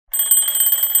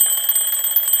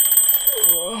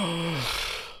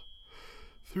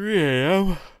3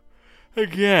 a.m.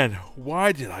 Again,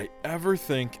 why did I ever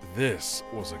think this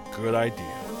was a good idea?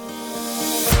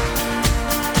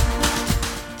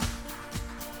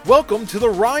 Welcome to the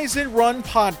Rise and Run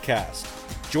podcast.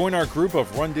 Join our group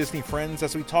of Run Disney friends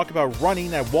as we talk about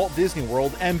running at Walt Disney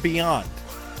World and beyond.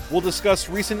 We'll discuss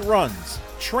recent runs,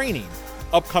 training,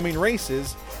 upcoming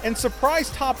races, and surprise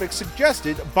topics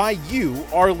suggested by you,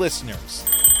 our listeners.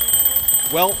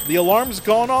 Well, the alarm's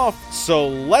gone off, so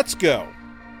let's go.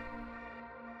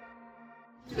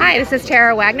 Hi, this is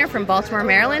Tara Wagner from Baltimore,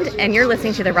 Maryland, and you're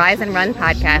listening to the Rise and Run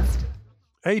podcast.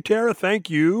 Hey, Tara, thank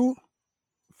you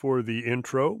for the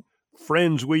intro.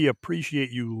 Friends, we appreciate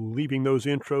you leaving those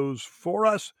intros for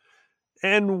us.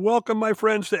 And welcome, my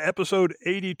friends, to episode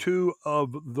 82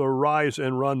 of the Rise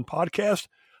and Run podcast.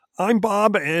 I'm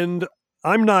Bob, and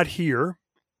I'm not here.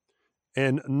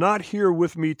 And not here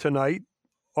with me tonight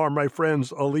are my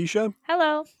friends Alicia.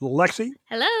 Hello. Lexi.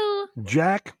 Hello.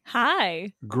 Jack.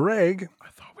 Hi. Greg. I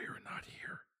thought we were not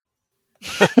here.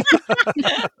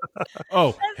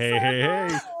 Oh, hey.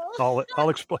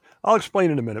 I'll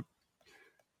explain in a minute.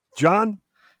 John.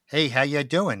 Hey, how you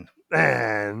doing?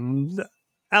 And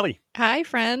Allie. Hi,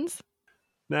 friends.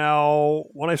 Now,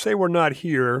 when I say we're not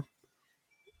here,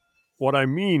 what I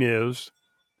mean is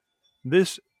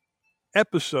this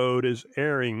episode is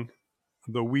airing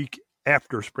the week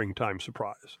after Springtime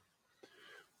Surprise.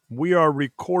 We are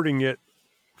recording it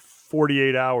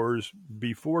 48 hours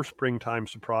before Springtime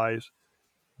Surprise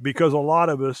because a lot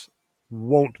of us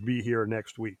won't be here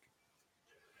next week.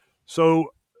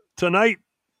 So tonight,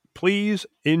 please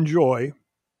enjoy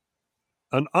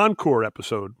an encore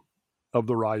episode of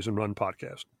the Rise and Run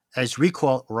podcast. As we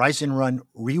call it, Rise and Run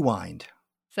Rewind.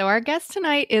 So our guest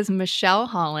tonight is Michele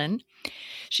Holland.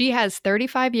 She has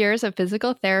 35 years of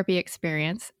physical therapy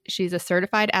experience. She's a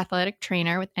certified athletic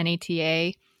trainer with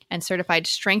NATA and certified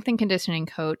strength and conditioning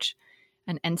coach,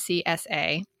 an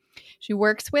NCSA. She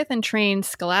works with and trains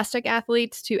scholastic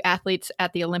athletes to athletes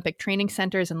at the Olympic training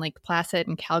centers in Lake Placid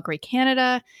and Calgary,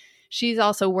 Canada. She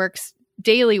also works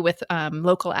daily with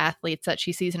local athletes that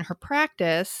she sees in her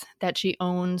practice that she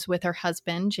owns with her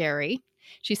husband, Jerry.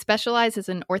 She specializes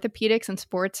in orthopedics and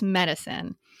sports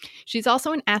medicine. She's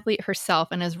also an athlete herself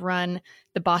and has run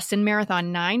the Boston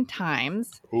Marathon 9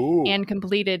 times and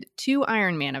completed 2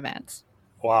 Ironman events.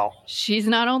 Wow. She's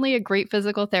not only a great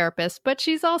physical therapist, but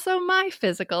she's also my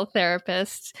physical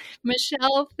therapist.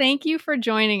 Michele, thank you for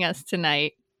joining us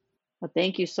tonight. Well,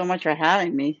 thank you so much for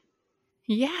having me.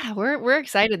 Yeah, we're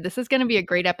excited. This is going to be a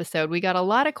great episode. We got a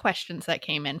lot of questions that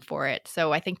came in for it,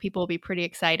 so I think people will be pretty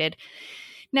excited.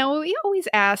 Now, what we always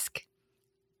ask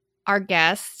our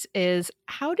guests is,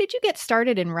 how did you get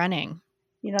started in running?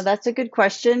 You know, that's a good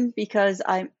question because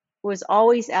I was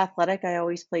always athletic. I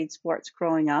always played sports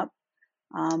growing up,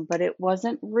 but it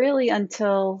wasn't really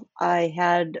until I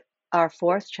had our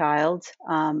 4th child,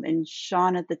 and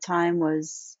Sean at the time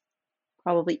was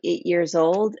probably 8 years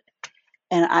old,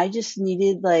 and I just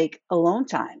needed like alone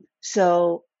time.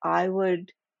 So I would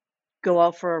go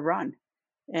out for a run,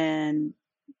 and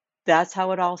that's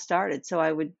how it all started. So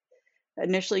I would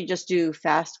initially just do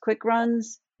fast, quick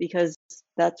runs because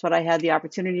that's what I had the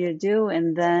opportunity to do.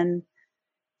 And then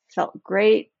felt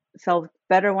great, felt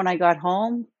better when I got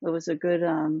home. It was a good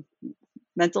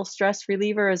mental stress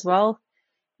reliever as well.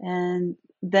 And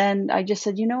then I just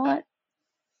said, you know what?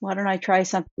 Why don't I try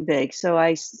something big? So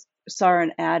I saw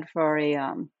an ad for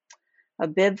a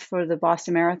bib for the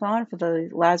Boston Marathon for the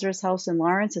Lazarus House in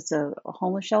Lawrence. It's a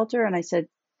homeless shelter. And I said,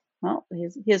 well,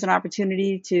 here's an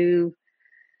opportunity to,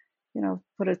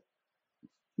 put a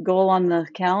goal on the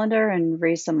calendar and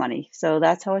raise some money. So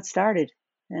that's how it started.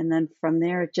 And then from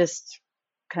there, it just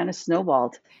kind of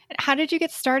snowballed. How did you get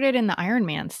started in the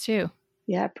Ironmans too?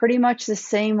 Yeah, pretty much the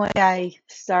same way I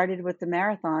started with the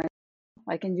marathon.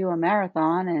 I can do a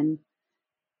marathon and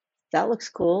that looks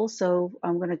cool. So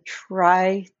I'm going to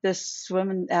try this swim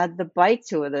and add the bike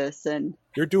to this. And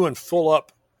You're doing full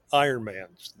up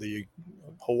Ironmans, the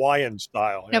Hawaiian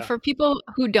style. Now, for people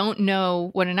who don't know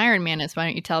what an Ironman is, why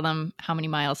don't you tell them how many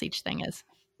miles each thing is?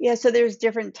 Yeah, so there's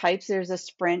different types. There's a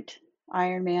sprint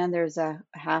Ironman, there's a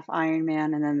half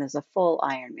Ironman, and then there's a full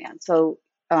Ironman. So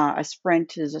a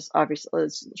sprint is just obviously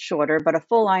it's shorter, but a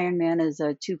full Ironman is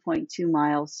a 2.2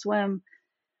 mile swim,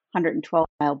 112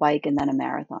 mile bike, and then a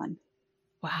marathon.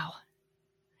 Wow.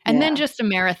 And then just a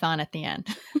marathon at the end.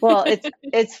 Well,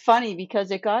 it's funny because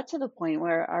it got to the point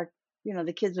where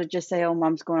the kids would just say, "Oh,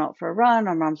 mom's going out for a run,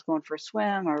 or mom's going for a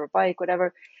swim or a bike,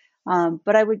 whatever."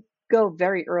 But I would go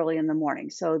very early in the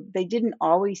morning, so they didn't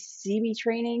always see me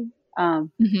training.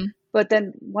 But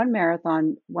then one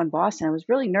Boston, I was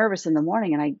really nervous in the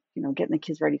morning, and I, getting the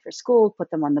kids ready for school, put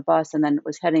them on the bus, and then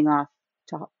was heading off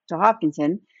to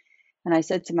Hopkinton. And I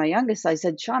said to my youngest, I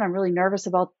said, Sean, I'm really nervous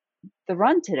about the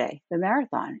run today, the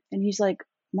marathon. And he's like,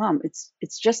 Mom,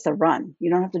 it's just the run. You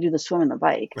don't have to do the swim and the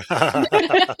bike.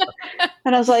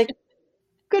 And I was like,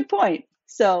 good point.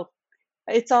 So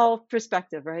it's all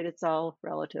perspective, right? It's all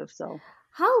relative. So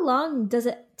how long does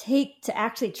it take to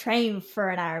actually train for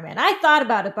an Ironman? I thought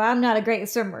about it, but I'm not a great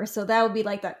swimmer. So that would be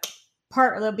like the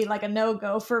part where there'll be like a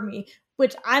no-go for me,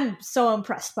 which I'm so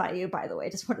impressed by you, by the way.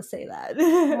 Just want to say that.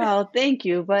 Well, thank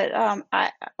you. But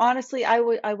I honestly, I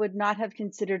would not have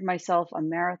considered myself a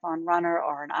marathon runner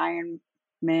or an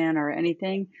Ironman or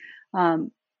anything.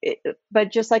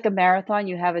 But just like a marathon,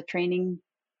 you have a training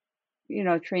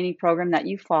program that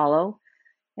you follow,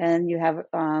 and you have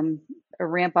a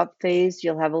ramp up phase.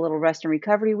 You'll have a little rest and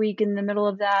recovery week in the middle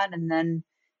of that, and then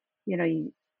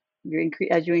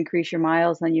as you increase your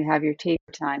miles, then you have your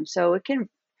taper time. So it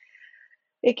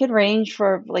can range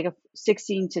for like a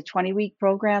 16 to 20 week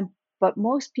program, but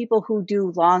most people who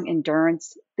do long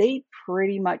endurance, they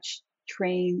pretty much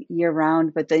train year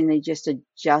round, but then they just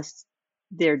adjust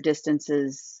their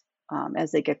distances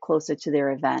as they get closer to their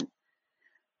event.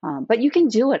 But you can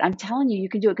do it. I'm telling you, you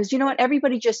can do it, because you know what?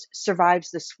 Everybody just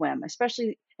survives the swim,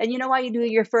 especially, and you know why you do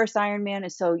your first Ironman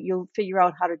is so you'll figure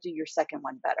out how to do your second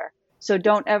one better. So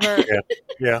don't ever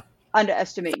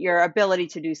underestimate your ability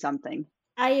to do something.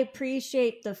 I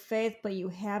appreciate the faith, but you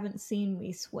haven't seen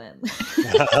me swim.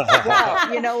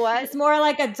 Well, you know what? It's more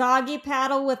like a doggy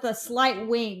paddle with a slight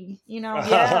wing,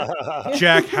 Yeah.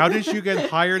 Jack, how did you get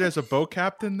hired as a boat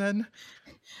captain then?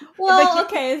 Well,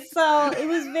 okay, so it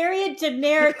was very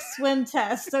generic swim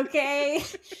test, okay?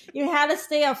 You had to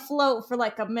stay afloat for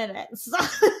like a minute. So.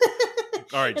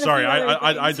 All right, sorry,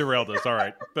 I derailed us. All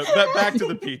right, but back to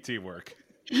the PT work.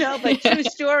 No, but true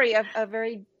story. A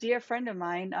very dear friend of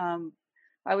mine,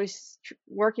 I was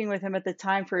working with him at the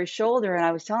time for his shoulder, and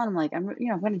I was telling him, like, I'm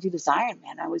going to do this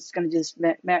Ironman. I was going to do this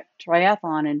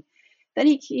triathlon, and then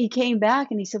he came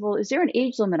back and he said, well, is there an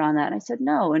age limit on that? And I said,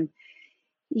 no. And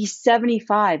he's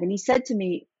 75, and he said to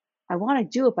me, I want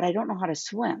to do it, but I don't know how to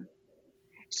swim.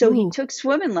 So he took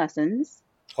swimming lessons.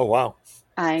 Oh, wow.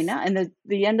 I know. And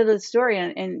the end of the story,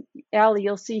 and Allie,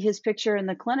 you'll see his picture in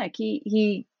the clinic.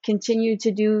 He continued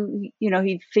to do,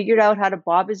 he figured out how to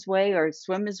bob his way or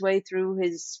swim his way through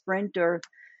his sprint, or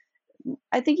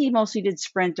I think he mostly did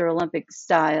sprint or Olympic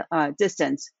style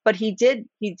distance, but he did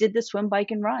the swim,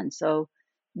 bike, and run. So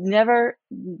never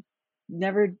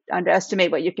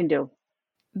underestimate what you can do.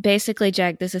 Basically,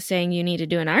 Jack, this is saying you need to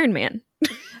do an Ironman.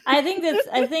 I think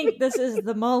this is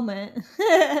the moment.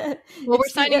 Well, we're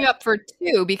signing you up for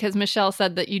 2 because Michele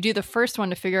said that you do the first one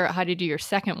to figure out how to do your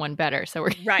second one better. So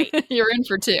we're right. You're in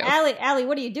for 2. Allie,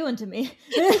 what are you doing to me?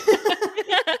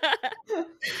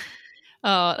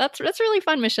 Oh, that's really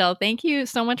fun, Michele. Thank you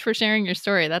so much for sharing your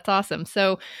story. That's awesome.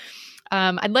 So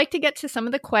I'd like to get to some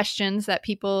of the questions that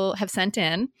people have sent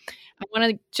in. I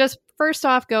want to just first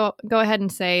off go ahead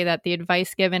and say that the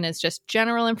advice given is just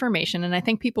general information, and I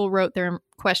think people wrote their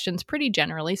questions pretty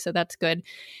generally, so that's good.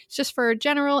 It's just for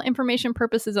general information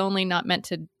purposes only, not meant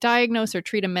to diagnose or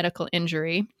treat a medical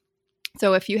injury.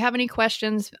 So if you have any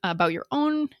questions about your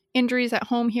own injuries at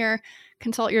home here,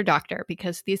 consult your doctor,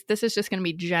 because this is just going to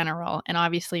be general. And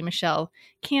obviously, Michele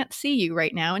can't see you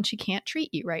right now, and she can't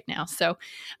treat you right now. So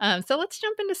let's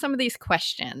jump into some of these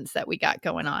questions that we got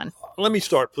going on. Let me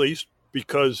start, please,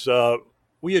 because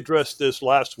we addressed this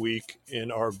last week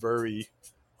in our very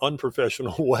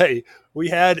unprofessional way. We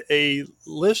had a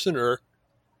listener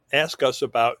ask us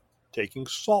about taking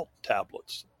salt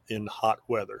tablets in hot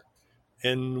weather.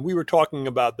 And we were talking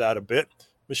about that a bit.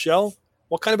 Michele,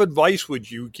 what kind of advice would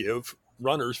you give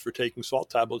runners for taking salt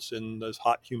tablets in this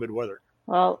hot, humid weather?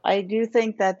 Well, I do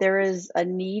think that there is a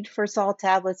need for salt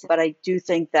tablets, but I do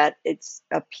think that it's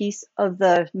a piece of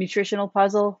the nutritional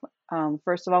puzzle.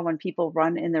 First of all, when people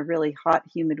run in the really hot,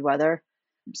 humid weather.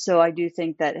 So I do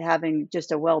think that having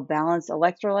just a well-balanced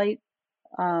electrolyte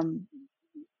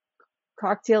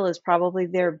cocktail is probably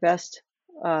their best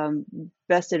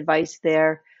advice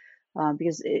there.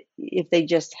 Because if they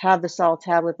just have the salt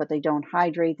tablet but they don't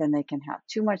hydrate, then they can have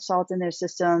too much salt in their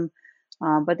system.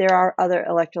 But there are other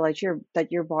electrolytes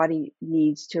that your body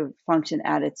needs to function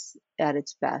at its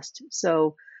best.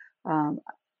 So,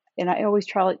 and I always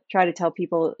try to tell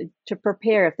people to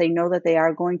prepare if they know that they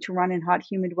are going to run in hot,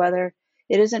 humid weather.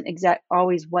 It isn't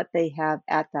always what they have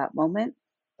at that moment,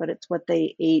 but it's what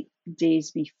they ate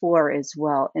days before as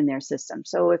well in their system.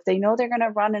 So if they know they're going to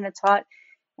run and it's hot,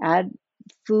 add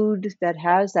food that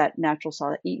has that natural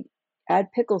salt.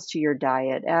 Add pickles to your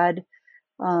diet. Add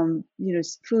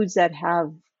foods that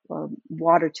have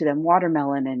water to them.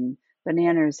 Watermelon and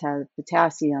bananas have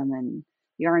potassium, and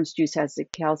the orange juice has the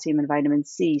calcium and vitamin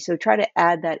C. So try to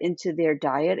add that into their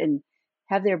diet and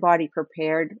have their body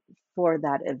prepared for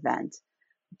that event.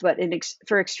 But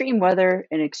for extreme weather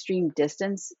and extreme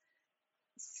distance,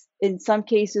 in some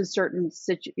cases, certain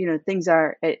things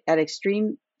are at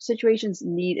extreme situations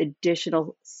need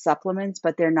additional supplements,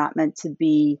 but they're not meant to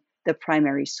be the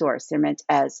primary source. They're meant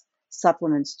as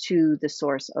supplements to the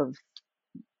source of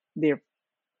their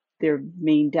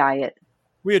main diet.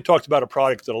 We had talked about a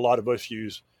product that a lot of us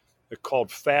use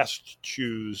called Fast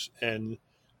Chews, and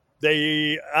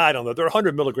I don't know, they're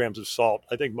 100 milligrams of salt.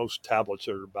 I think most tablets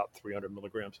are about 300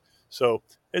 milligrams. So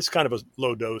it's kind of a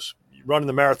low dose. Running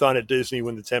the marathon at Disney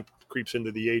when the temp creeps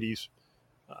into the 80s,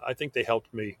 I think they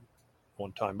helped me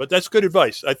one time. But that's good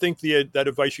advice. I think that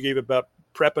advice you gave about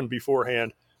prepping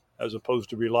beforehand as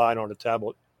opposed to relying on a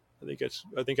tablet, I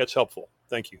think that's helpful.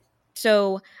 Thank you.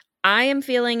 So I am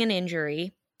feeling an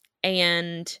injury,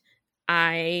 and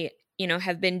I,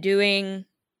 have been doing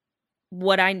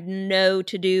what I know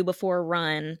to do before a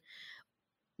run.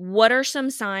 What are some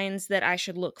signs that I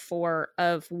should look for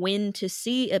of when to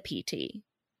see a PT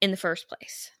in the first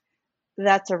place?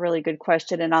 That's a really good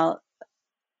question. And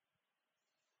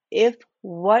if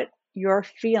what you're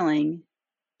feeling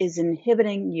is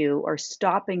inhibiting you or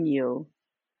stopping you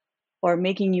or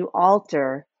making you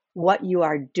alter what you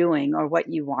are doing or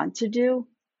what you want to do,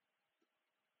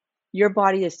 your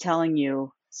body is telling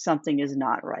you something is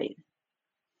not right.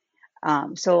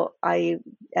 So I,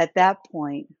 at that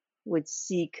point, would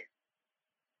seek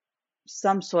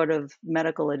some sort of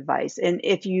medical advice. And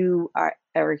if you are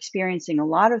experiencing a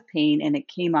lot of pain and it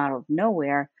came out of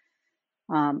nowhere,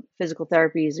 physical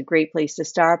therapy is a great place to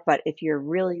start. But if you're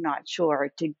really not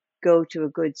sure, to go to a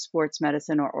good sports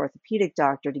medicine or orthopedic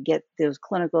doctor to get those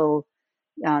clinical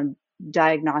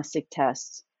diagnostic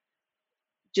tests,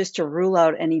 just to rule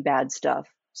out any bad stuff.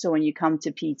 So when you come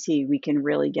to PT, we can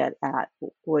really get at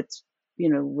what's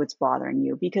bothering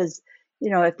you. Because,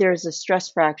 if there's a stress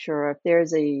fracture or if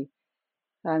there's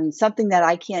something that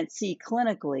I can't see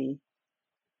clinically,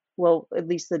 well, at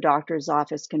least the doctor's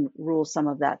office can rule some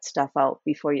of that stuff out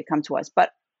before you come to us.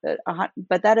 But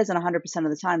that isn't 100%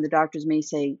 of the time. The doctors may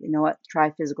say, you know what,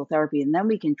 try physical therapy, and then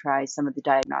we can try some of the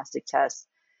diagnostic tests.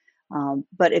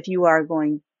 But if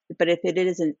it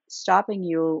isn't stopping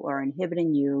you or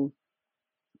inhibiting you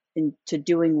into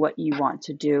doing what you want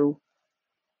to do,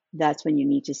 that's when you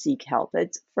need to seek help.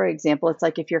 For example, it's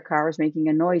like if your car is making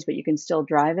a noise, but you can still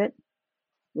drive it.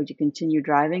 Would you continue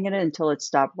driving it until it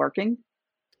stopped working?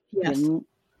 Yes.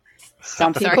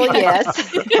 Some people,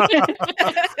 yes.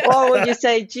 Or would you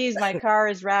say, geez, my car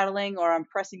is rattling, or I'm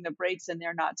pressing the brakes and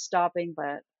they're not stopping,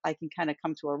 but I can kind of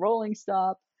come to a rolling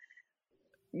stop?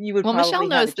 You would. Well, Michele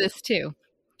knows this too.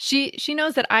 She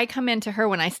knows that I come into her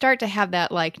when I start to have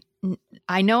that,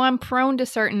 I know I'm prone to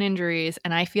certain injuries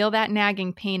and I feel that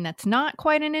nagging pain that's not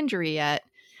quite an injury yet.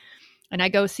 And I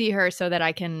go see her so that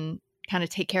I can kind of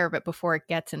take care of it before it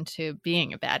gets into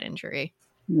being a bad injury.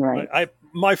 Right.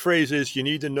 My phrase is you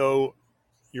need to know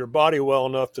your body well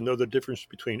enough to know the difference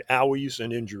between owies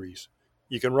and injuries.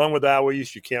 You can run with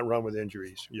owies, you can't run with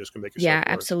injuries. You just can make yourself worse.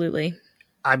 Absolutely.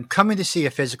 I'm coming to see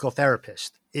a physical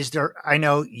therapist. I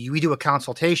know we do a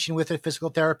consultation with a physical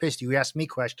therapist. You ask me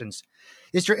questions.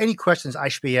 Is there any questions I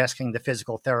should be asking the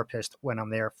physical therapist when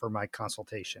I'm there for my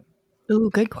consultation? Ooh,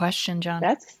 good question, John.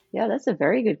 That's a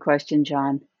very good question,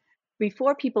 John.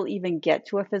 Before people even get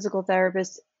to a physical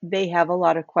therapist, they have a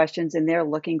lot of questions and they're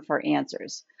looking for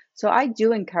answers. So I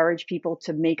do encourage people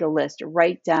to make a list,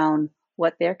 write down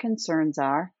what their concerns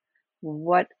are,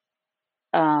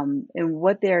 and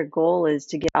what their goal is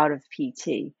to get out of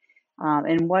PT,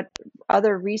 and what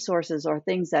other resources or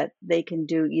things that they can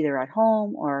do either at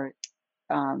home or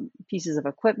pieces of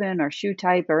equipment or shoe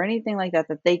type or anything like that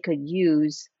they could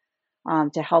use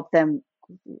to help them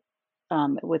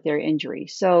with their injury.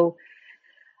 So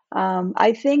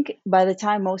I think by the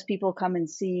time most people come and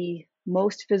see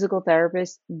most physical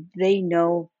therapists, they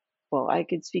know, well, I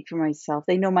could speak for myself.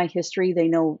 They know my history. They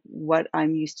know what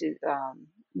I'm used to,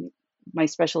 my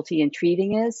specialty in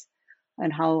treating is,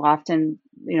 and how often,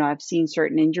 I've seen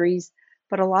certain injuries.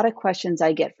 But a lot of questions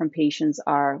I get from patients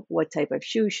are, what type of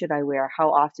shoe should I wear?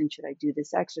 How often should I do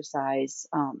this exercise?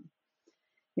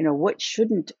 What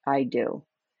shouldn't I do?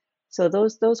 So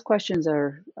those questions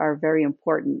are very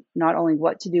important, not only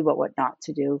what to do, but what not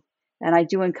to do. And I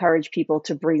do encourage people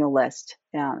to bring a list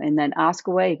and then ask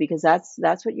away, because that's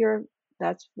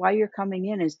why you're coming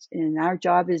in, and our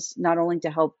job is not only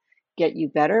to help get you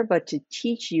better, but to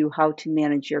teach you how to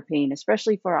manage your pain,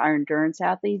 especially for our endurance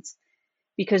athletes.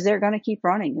 because they're going to keep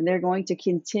running and they're going to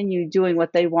continue doing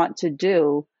what they want to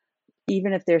do,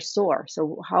 even if they're sore.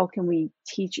 So how can we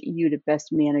teach you to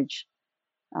best manage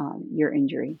your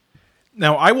injury?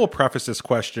 Now, I will preface this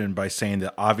question by saying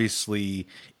that obviously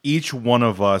each one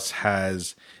of us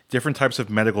has different types of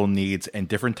medical needs and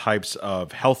different types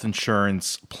of health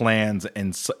insurance plans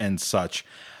and such.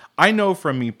 I know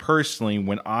from me personally,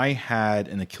 when I had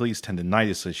an Achilles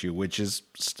tendonitis issue, which is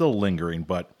still lingering,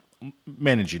 but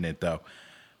managing it though,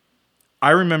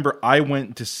 I remember I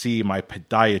went to see my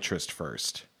podiatrist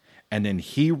first, and then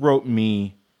he wrote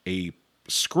me a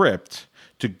script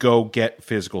to go get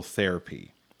physical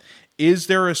therapy. Is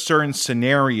there a certain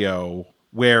scenario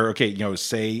where, okay,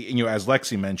 say, as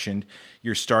Lexi mentioned,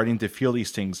 you're starting to feel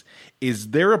these things.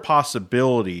 Is there a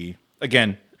possibility,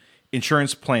 again,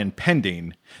 insurance plan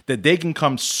pending, that they can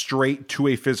come straight to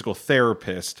a physical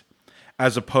therapist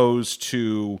as opposed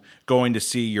to going to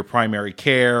see your primary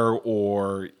care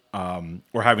or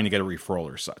having to get a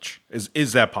referral or such?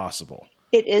 Is that possible?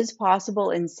 It is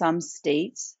possible in some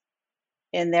states,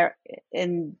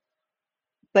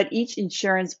 but each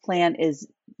insurance plan is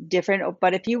different.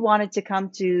 But if you wanted to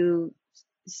come to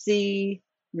see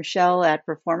Michele at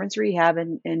Performance Rehab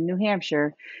in New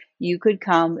Hampshire, you could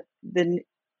come.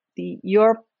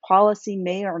 Your policy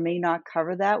may or may not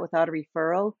cover that without a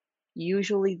referral.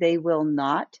 Usually they will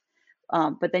not,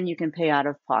 but then you can pay out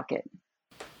of pocket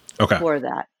for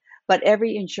that. But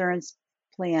every insurance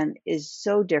plan is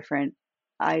so different.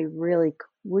 I really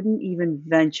wouldn't even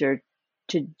venture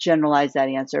to generalize that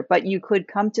answer, but you could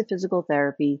come to physical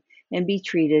therapy and be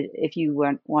treated if you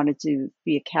wanted to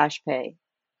be a cash pay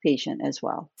patient as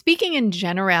well. Speaking in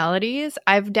generalities,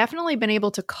 I've definitely been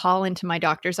able to call into my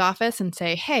doctor's office and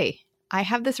say, hey, I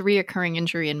have this reoccurring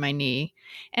injury in my knee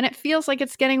and it feels like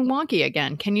it's getting wonky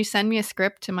again. Can you send me a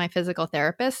script to my physical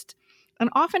therapist? And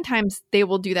oftentimes they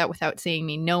will do that without seeing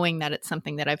me, knowing that it's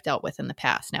something that I've dealt with in the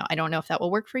past. Now, I don't know if that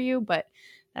will work for you, but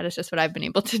that is just what I've been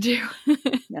able to do.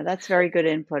 Yeah, that's very good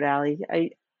input, Allie.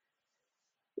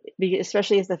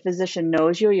 Especially if the physician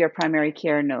knows you, your primary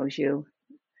care knows you.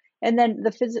 And then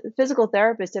the physical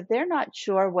therapist, if they're not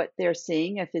sure what they're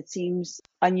seeing, if it seems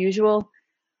unusual,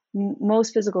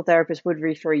 most physical therapists would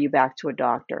refer you back to a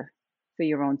doctor for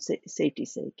your own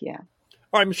safety's sake. Yeah.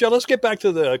 All right, Michele, let's get back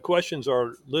to the questions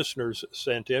our listeners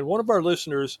sent in. One of our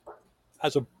listeners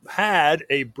had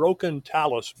a broken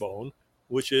talus bone,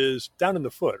 which is down in the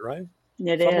foot, right?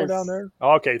 Somewhere down there?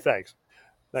 Okay, thanks.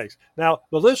 Now,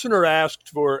 the listener asked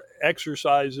for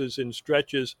exercises and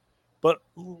stretches, but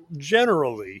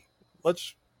generally,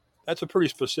 that's a pretty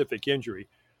specific injury.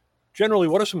 Generally,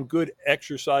 what are some good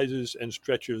exercises and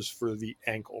stretches for the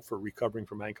ankle, for recovering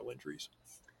from ankle injuries?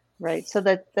 Right. So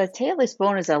the talus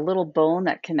bone is a little bone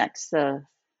that connects the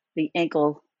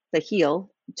ankle, the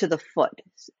heel, to the foot.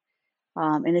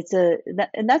 And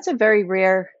that's a very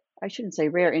rare, I shouldn't say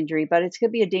rare injury, but it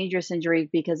could be a dangerous injury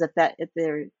because if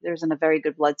there isn't a very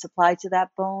good blood supply to that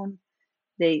bone,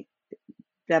 it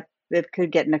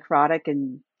could get necrotic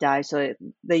and die. So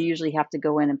they usually have to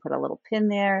go in and put a little pin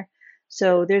there.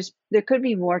 So there could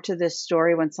be more to this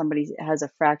story when somebody has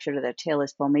a fracture to their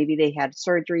talus bone. Maybe they had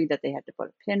surgery that they had to put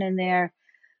a pin in there.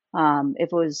 If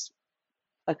it was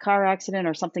a car accident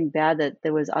or something bad, that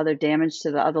there was other damage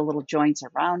to the other little joints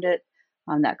around it,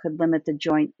 that could limit the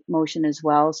joint motion as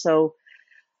well. So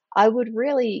I would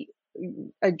really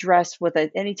address with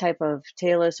any type of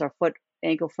talus or foot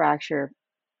ankle fracture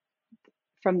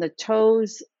from the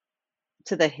toes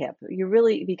to the hip.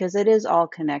 Because it is all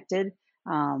connected.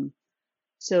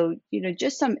 So,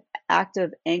 just some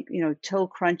active, toe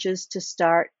crunches to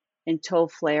start and toe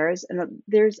flares. And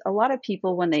there's a lot of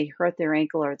people when they hurt their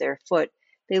ankle or their foot,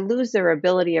 they lose their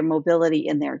ability or mobility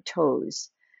in their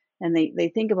toes. And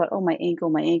they think about, oh, my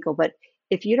ankle. But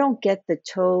if you don't get the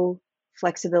toe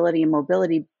flexibility and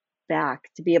mobility back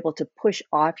to be able to push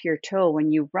off your toe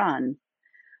when you run,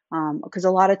 because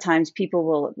a lot of times people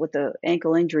will, with the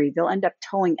ankle injury, they'll end up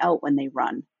toeing out when they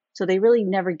run. So they really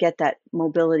never get that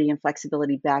mobility and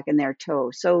flexibility back in their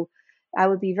toe. So I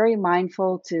would be very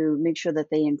mindful to make sure that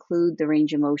they include the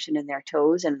range of motion in their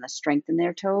toes and the strength in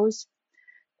their toes.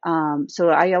 So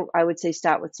I would say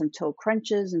start with some toe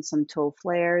crunches and some toe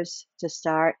flares to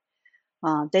start.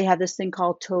 They have this thing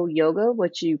called toe yoga,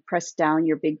 which you press down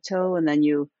your big toe and then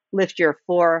you lift your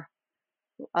 4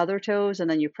 other toes, and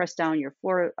then you press down your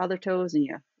 4 other toes and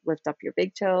you lift up your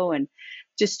big toe, and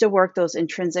just to work those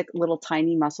intrinsic little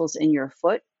tiny muscles in your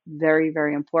foot. Very,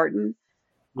 very important.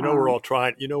 We're all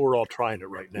trying. We're all trying it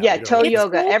right now. Yeah, toe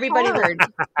yoga. So Everybody.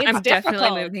 I'm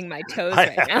definitely moving my toes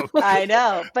right now. I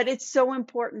know, but it's so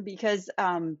important because,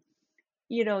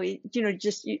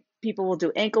 just people will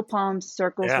do ankle pumps,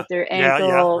 circles Yeah. with their Yeah.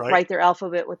 ankle, Right. write their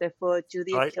alphabet with their foot, do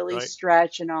the Achilles Right.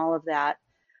 stretch and all of that.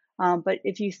 But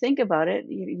if you think about it,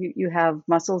 you have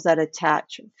muscles that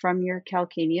attach from your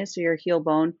calcaneus or your heel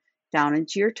bone down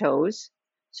into your toes.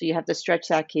 So you have to stretch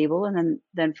that cable, and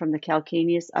then from the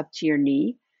calcaneus up to your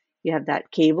knee, you have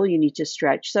that cable you need to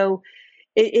stretch. So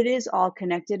it is all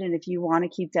connected. And if you want to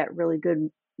keep that really good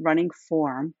running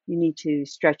form, you need to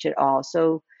stretch it all.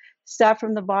 So start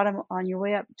from the bottom on your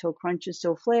way up, toe crunches,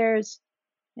 toe flares,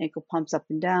 ankle pumps up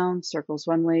and down, circles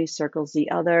one way, circles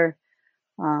the other.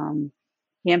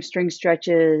 Hamstring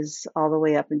stretches all the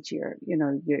way up into your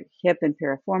hip and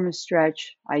piriformis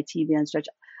stretch, IT band stretch.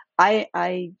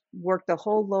 I work the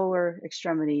whole lower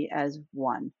extremity as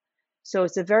one. So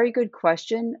it's a very good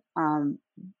question,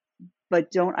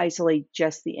 but don't isolate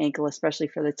just the ankle, especially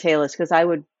for the talus, because I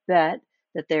would bet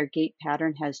that their gait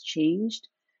pattern has changed.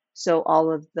 So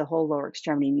all of the whole lower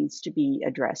extremity needs to be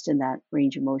addressed in that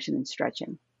range of motion and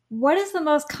stretching. What is the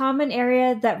most common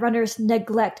area that runners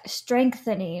neglect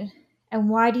strengthening? And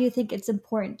why do you think it's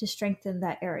important to strengthen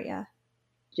that area?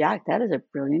 Jack, that is a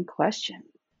brilliant question.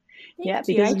 Thank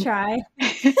you. I try.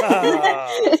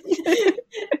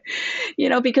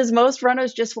 Because most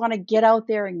runners just want to get out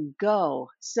there and go.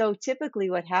 So typically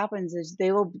what happens is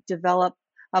they will develop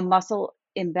a muscle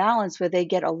imbalance where they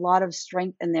get a lot of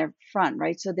strength in their front,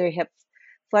 right? So their hip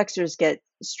flexors get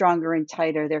stronger and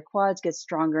tighter, their quads get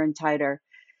stronger and tighter,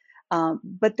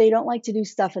 but they don't like to do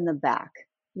stuff in the back.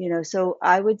 So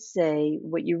I would say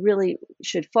what you really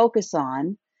should focus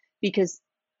on, because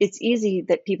it's easy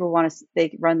that people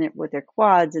they run it with their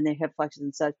quads and their hip flexors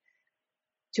and such,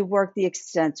 to work the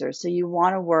extensors. So you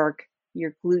want to work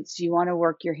your glutes, you want to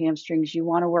work your hamstrings, you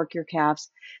want to work your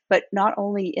calves, but not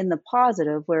only in the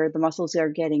positive where the muscles are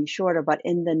getting shorter, but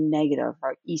in the negative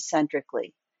or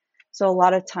eccentrically. So a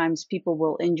lot of times people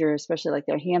will injure, especially like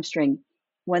their hamstring,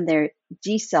 when they're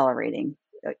decelerating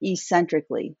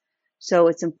eccentrically. So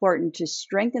it's important to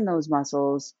strengthen those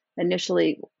muscles.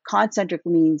 Initially, concentric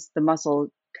means the muscle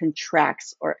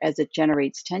contracts or as it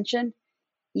generates tension.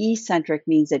 Eccentric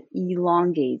means it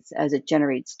elongates as it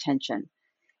generates tension.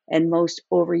 And most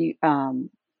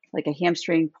like a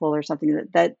hamstring pull or something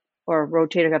that or a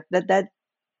rotator cuff,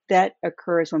 that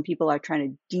occurs when people are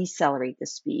trying to decelerate the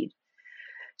speed.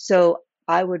 So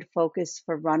I would focus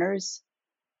for runners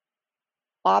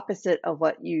opposite of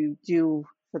what you do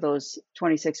for those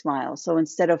 26 miles. So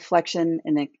instead of flexion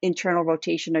and an internal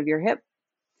rotation of your hip,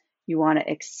 you want to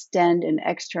extend and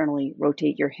externally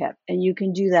rotate your hip. And you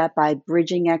can do that by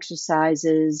bridging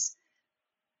exercises,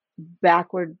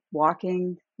 backward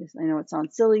walking. I know it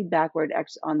sounds silly, backward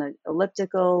on the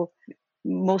elliptical,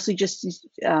 mostly just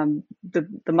the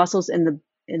muscles in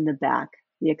the back,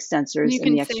 the extensors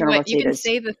and the external rotators. You can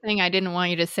say the thing I didn't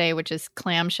want you to say, which is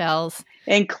clamshells.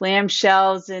 And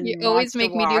clamshells and you always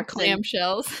make me do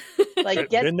clamshells. Like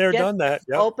been there, done that.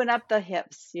 Yep. Open up the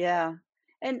hips, yeah.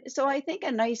 And so I think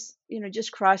a nice,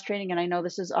 just cross training, and I know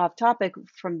this is off topic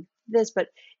from this, but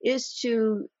is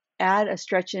to add a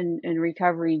stretch and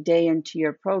recovery day into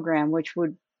your program, which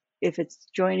would, if it's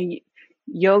joining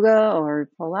yoga or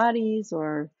Pilates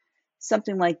or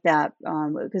something like that,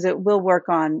 because it will work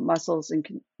on muscles and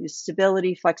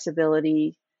stability,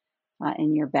 flexibility,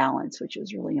 and your balance, which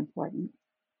is really important.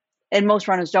 And most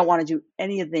runners don't want to do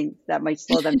anything that might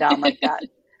slow them down like that.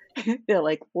 They're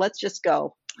like, let's just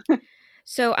go.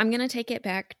 So I'm going to take it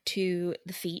back to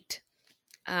the feet,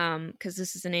 because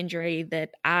this is an injury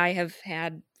that I have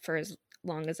had for as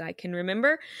long as I can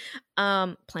remember.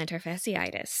 Plantar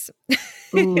fasciitis.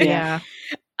 Ooh, yeah.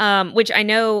 Which I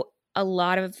know a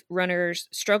lot of runners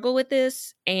struggle with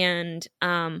this, and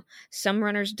some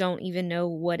runners don't even know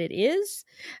what it is.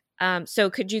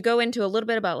 So could you go into a little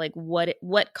bit about like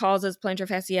what causes plantar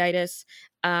fasciitis,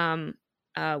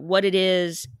 what it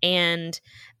is, and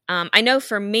I know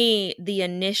for me the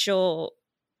initial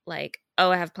like,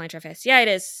 oh, I have plantar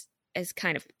fasciitis is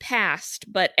kind of past,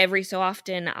 but every so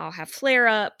often I'll have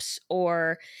flare-ups,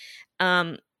 or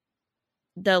the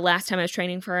last time I was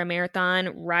training for a marathon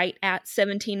right at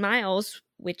 17 miles,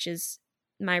 which is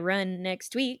my run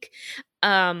next week,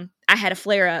 I had a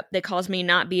flare-up that caused me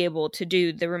not be able to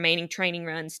do the remaining training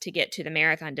runs to get to the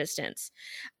marathon distance.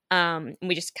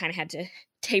 We just kind of had to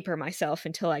taper myself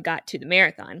until I got to the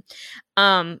marathon.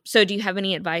 So do you have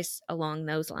any advice along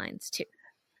those lines too?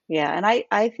 Yeah, and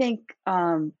I think,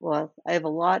 well, I have a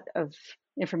lot of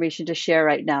information to share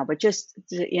right now, but just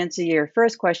to answer your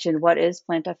first question, what is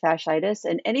plantar fasciitis?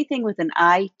 And anything with an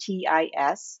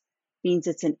ITIS means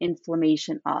it's an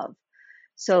inflammation of.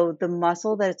 So the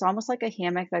muscle that it's almost like a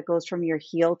hammock that goes from your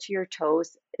heel to your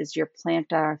toes is your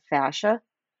plantar fascia.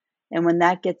 And when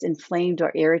that gets inflamed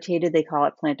or irritated, they call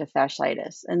it plantar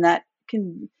fasciitis. And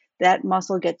that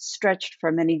muscle gets stretched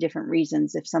for many different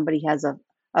reasons. If somebody has a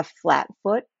flat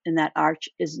foot and that arch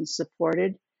isn't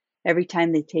supported, every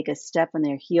time they take a step and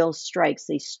their heel strikes,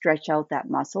 they stretch out that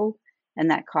muscle, and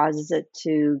that causes it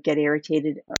to get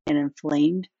irritated and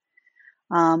inflamed.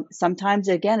 Sometimes,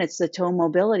 again, it's the toe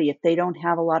mobility. If they don't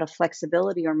have a lot of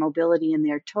flexibility or mobility in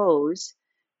their toes,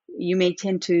 you may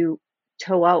tend to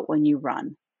toe out when you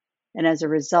run. And as a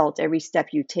result, every step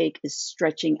you take is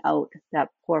stretching out that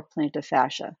poor plantar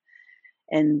fascia.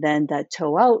 And then that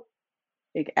toe out,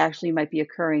 it actually might be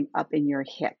occurring up in your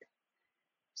hip.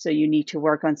 So you need to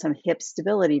work on some hip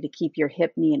stability to keep your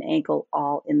hip, knee, and ankle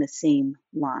all in the same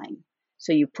line.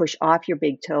 So you push off your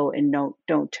big toe and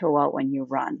don't toe out when you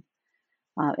run.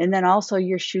 And then also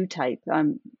your shoe type,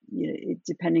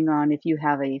 depending on if you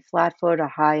have a flat foot, a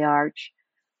high arch,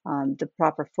 the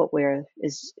proper footwear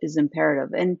is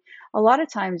imperative. And a lot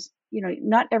of times,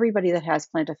 not everybody that has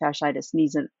plantar fasciitis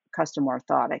needs a custom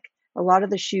orthotic. A lot of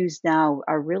the shoes now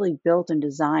are really built and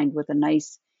designed with a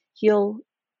nice heel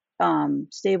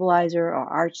stabilizer or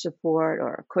arch support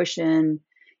or a cushion.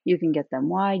 You can get them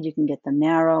wide, you can get them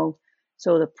narrow.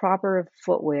 So the proper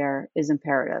footwear is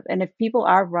imperative. And if people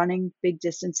are running big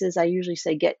distances, I usually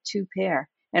say get 2 pair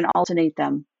and alternate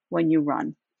them when you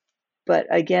run. But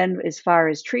again, as far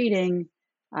as treating,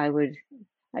 I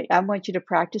want you to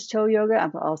practice toe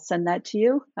yoga. I'll send that to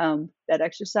you, that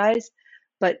exercise.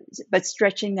 But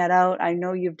stretching that out, I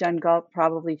know you've done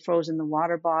probably frozen the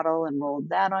water bottle and rolled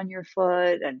that on your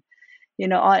foot, and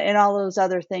and all those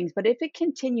other things. But if it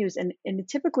continues, and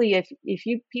typically if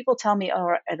people tell me,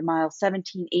 oh, at a mile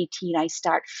 17, 18, I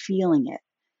start feeling it,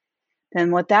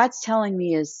 then what that's telling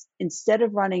me is instead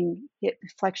of running hip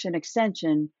flexion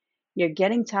extension, you're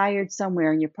getting tired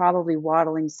somewhere and you're probably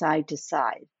waddling side to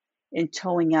side and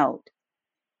toeing out.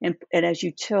 And as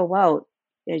you toe out,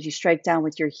 as you strike down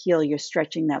with your heel, you're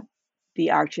stretching the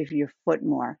arch of your foot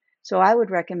more. So I would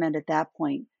recommend at that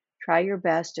point, try your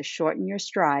best to shorten your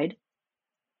stride,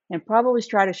 and probably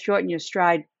try to shorten your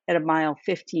stride at a mile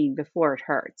 15 before it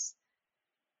hurts.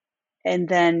 And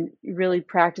then really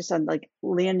practice on like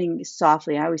landing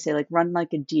softly. I always say run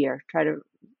like a deer. Try to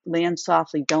land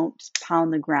softly. Don't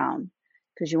pound the ground,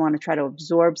 because you want to try to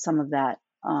absorb some of that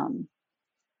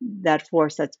that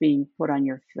force that's being put on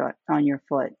your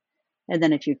foot. And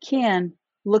then if you can,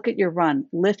 look at your run.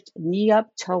 Lift knee up,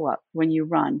 toe up when you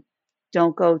run.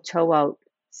 Don't go toe out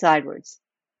sideways.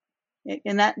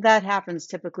 And that happens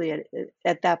typically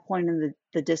at that point in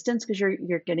the distance, because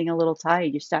you're getting a little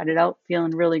tired. You started out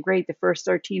feeling really great. The first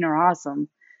 13 are awesome.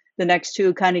 The next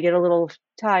 2 kind of get a little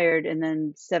tired, and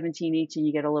then 17, 18,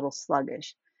 you get a little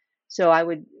sluggish. So I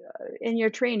would, in your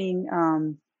training,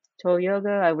 toe yoga,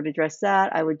 I would address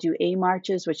that. I would do A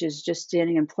marches, which is just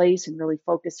standing in place and really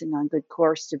focusing on good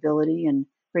core stability and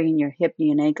bringing your hip,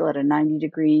 knee, and ankle at a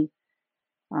 90-degree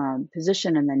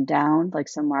position, and then down, like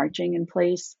some marching in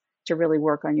place, to really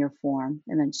work on your form,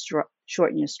 and then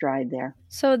shorten your stride there.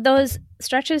 So those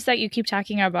stretches that you keep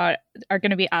talking about are going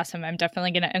to be awesome. I'm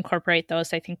definitely going to incorporate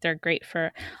those. I think they're great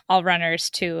for all runners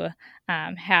to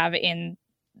have in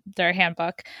their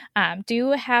handbook. Do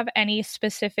you have any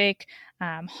specific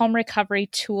home recovery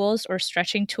tools or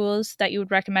stretching tools that you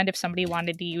would recommend if somebody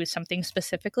wanted to use something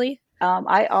specifically?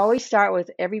 I always start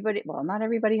with everybody. Well, not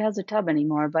everybody has a tub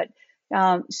anymore, but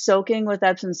soaking with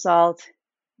Epsom salt.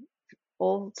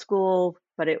 Old school,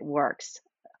 but it works.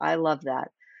 I love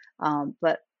that.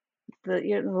 But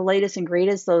the latest and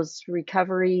greatest, those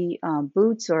recovery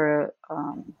boots, or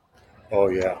Oh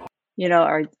yeah.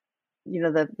 are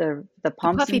the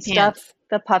pumps puffy and stuff. pants.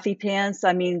 The puffy pants.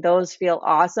 I mean, those feel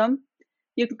awesome.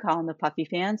 You can call them the puffy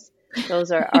pants.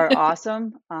 Those are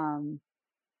awesome. The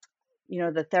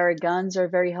Theraguns are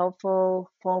very helpful.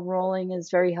 Foam rolling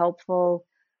is very helpful.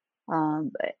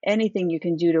 Anything you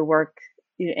can do to work,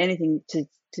 anything to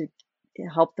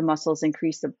help the muscles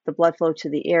increase the blood flow to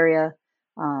the area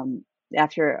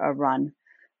after a run.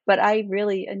 But I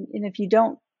really, and if you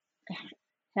don't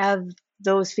have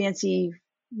those fancy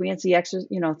extras,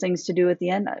 things to do at the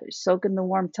end, soak in the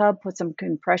warm tub, put some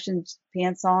compression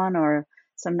pants on, or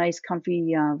some nice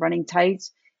comfy running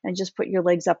tights, and just put your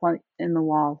legs up in the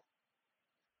wall.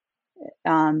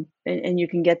 And you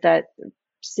can get that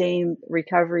same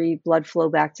recovery blood flow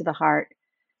back to the heart.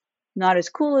 Not as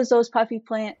cool as those puffy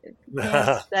pants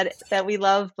that we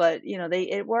love, but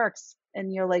it works,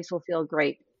 and your legs will feel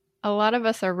great. A lot of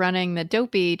us are running the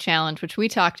Dopey Challenge, which we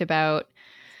talked about,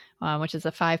 which is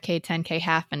a 5K, 10K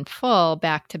half and full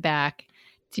back to back.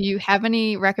 Do you have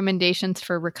any recommendations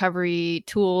for recovery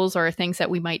tools or things that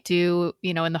we might do,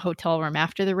 in the hotel room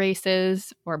after the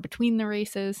races or between the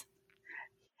races?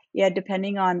 Yeah,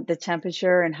 depending on the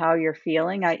temperature and how you're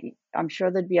feeling, I'm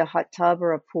sure there'd be a hot tub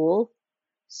or a pool.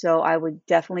 So I would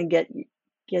definitely get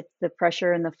the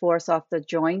pressure and the force off the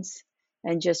joints.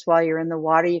 And just while you're in the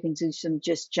water, you can do some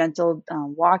just gentle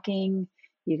walking.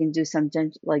 You can do some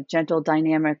gentle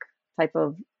dynamic type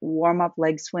of warm up,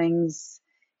 leg swings,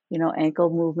 ankle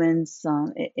movements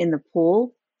in the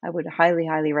pool. I would highly,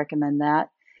 highly recommend that.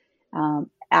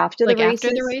 After the Like after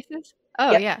the races, races?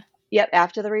 Oh, yep, yeah. yep,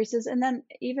 after the races, and then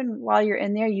even while you're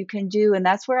in there, you can do, and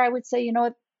that's where I would say,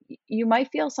 what, you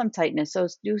might feel some tightness, so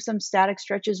do some static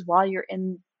stretches while you're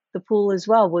in the pool as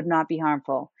well would not be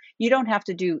harmful. You don't have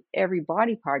to do every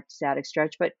body part static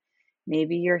stretch, but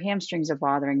maybe your hamstrings are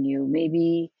bothering you,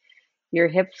 maybe your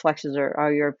hip flexors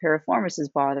or your piriformis is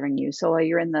bothering you. So while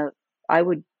you're I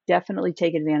would definitely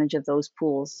take advantage of those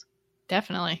pools.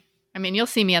 Definitely. I mean, you'll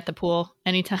see me at the pool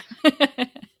anytime.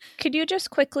 Could you just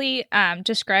quickly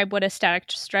describe what a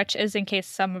static stretch is in case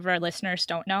some of our listeners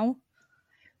don't know?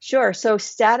 Sure. So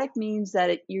static means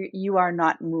that you are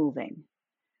not moving,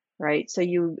 right? So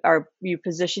you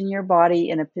position your body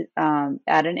in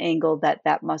at an angle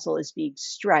that muscle is being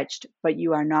stretched, but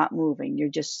you are not moving. You're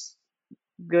just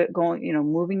going,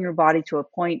 moving your body to a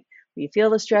point where you feel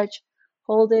the stretch,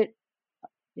 hold it.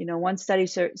 One study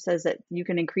says that you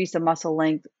can increase the muscle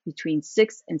length between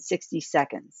 6 and 60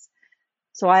 seconds.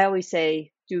 So I always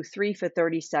say do 3 for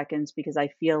 30 seconds because I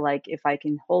feel like if I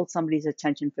can hold somebody's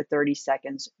attention for 30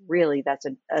 seconds, really that's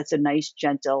a nice,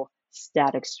 gentle,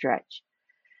 static stretch.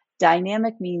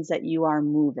 Dynamic means that you are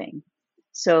moving.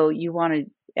 So you want to,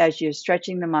 as you're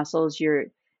stretching the muscles,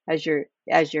 as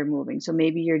you're moving. So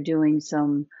maybe you're doing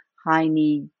some high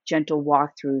knee gentle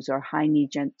walkthroughs or high knee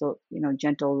gentle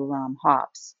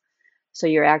hops. So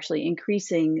you're actually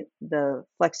increasing the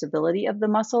flexibility of the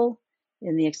muscle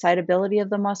and the excitability of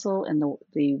the muscle and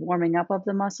the warming up of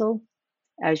the muscle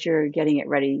as you're getting it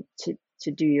ready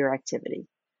to do your activity.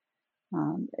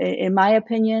 In my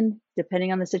opinion,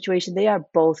 depending on the situation, they are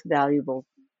both valuable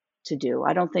to do.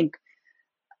 I don't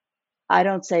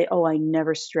say, oh, I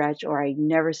never stretch or I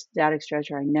never static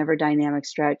stretch or I never dynamic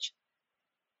stretch.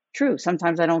 True,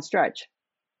 sometimes I don't stretch,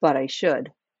 but I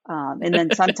should. And then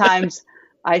sometimes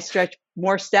I stretch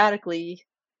more statically,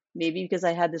 maybe because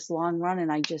I had this long run and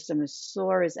I just am as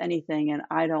sore as anything and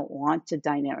I don't want to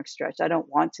dynamic stretch. I don't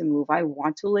want to move. I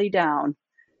want to lay down,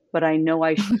 but I know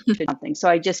I should do something. So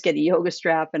I just get a yoga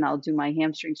strap and I'll do my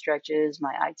hamstring stretches,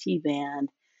 my IT band,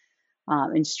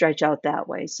 and stretch out that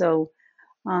way. So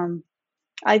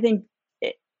I think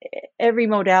every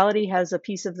modality has a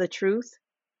piece of the truth.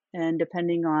 And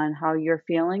depending on how you're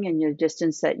feeling and your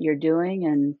distance that you're doing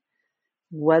and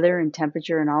weather and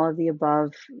temperature and all of the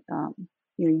above,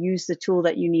 use the tool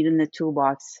that you need in the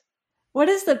toolbox. What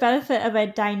is the benefit of a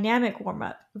dynamic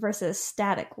warm-up versus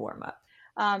static warm-up?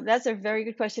 That's a very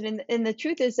good question. And the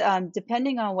truth is,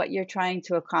 depending on what you're trying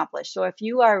to accomplish. So if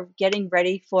you are getting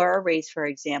ready for a race, for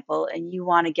example, and you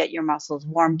want to get your muscles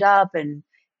warmed up and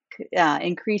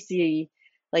increase the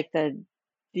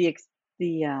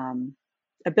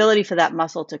ability for that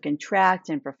muscle to contract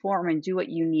and perform and do what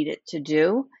you need it to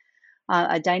do,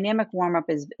 a dynamic warm-up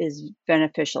is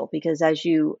beneficial because as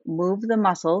you move the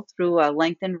muscle through a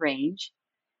lengthened range,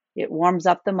 it warms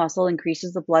up the muscle,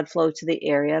 increases the blood flow to the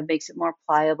area, makes it more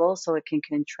pliable so it can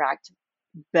contract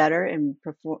better and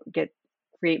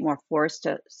create more force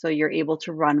so you're able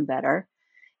to run better.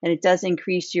 And it does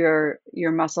increase your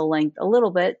muscle length a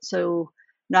little bit, so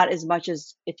not as much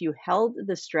as if you held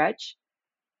the stretch,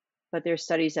 but there's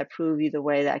studies that prove either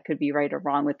way that could be right or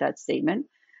wrong with that statement.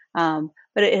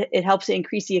 But it helps to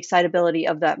increase the excitability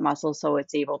of that muscle so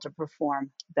it's able to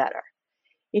perform better.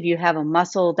 If you have a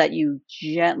muscle that you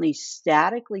gently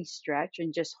statically stretch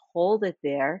and just hold it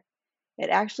there, it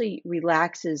actually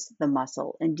relaxes the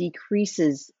muscle and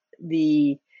decreases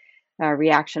the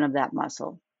reaction of that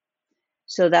muscle.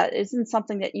 So that isn't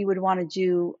something that you would want to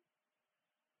do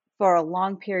for a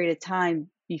long period of time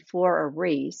before a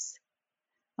race.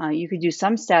 You could do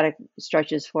some static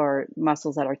stretches for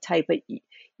muscles that are tight, but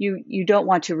you don't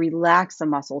want to relax the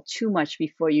muscle too much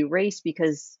before you race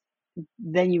because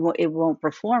then it won't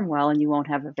perform well and you won't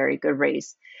have a very good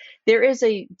race. There is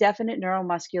a definite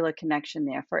neuromuscular connection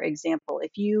there. For example,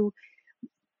 if you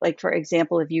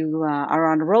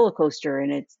are on a roller coaster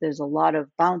and there's a lot of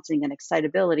bouncing and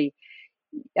excitability,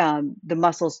 the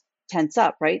muscles tense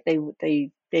up, right?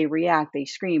 They react, they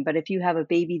scream. But if you have a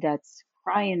baby that's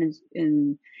crying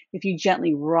and if you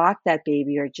gently rock that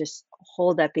baby or just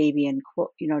hold that baby and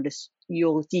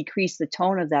you'll decrease the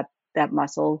tone of that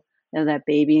muscle and that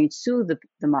baby and soothe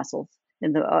the muscles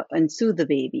and soothe the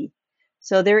baby.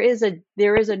 So there is a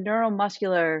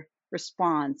neuromuscular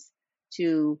response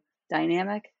to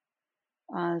dynamic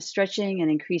stretching and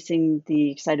increasing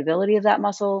the excitability of that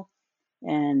muscle,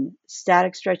 and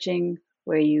static stretching,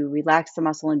 where you relax the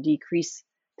muscle and decrease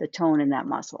the tone in that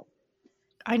muscle.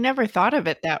 I never thought of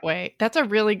it that way. That's a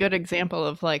really good example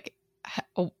of like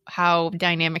how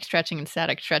dynamic stretching and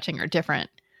static stretching are different.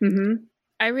 Mm-hmm.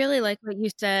 I really like what you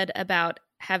said about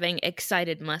having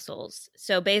excited muscles.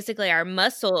 So basically, our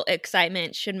muscle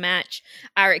excitement should match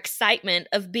our excitement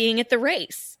of being at the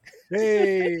race.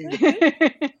 Hey.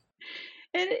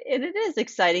 It is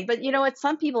exciting, but you know what?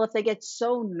 Some people, if they get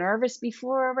so nervous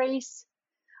before a race,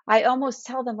 I almost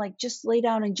tell them, like, just lay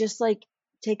down and just like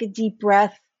take a deep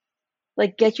breath,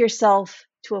 like get yourself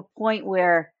to a point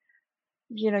where,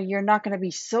 you know, you're not going to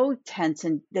be so tense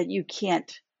and that you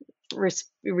can't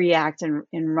react and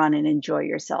run and enjoy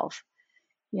yourself.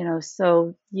 You know,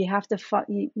 so you have to,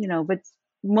 you know, but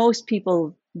most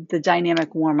people, the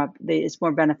dynamic warm up is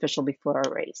more beneficial before a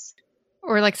race.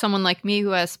 Or like someone like me who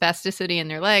has spasticity in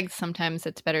their legs, sometimes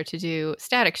it's better to do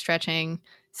static stretching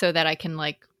so that I can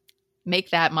like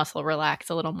make that muscle relax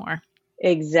a little more.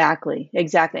 Exactly.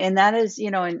 And that is,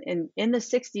 you know, in the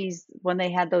 60s, when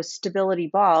they had those stability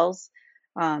balls,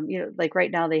 you know, like right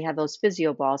now they have those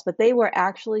physio balls, but they were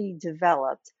actually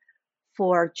developed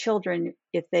for children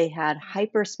if they had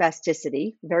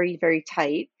hyperspasticity, very, very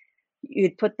tight.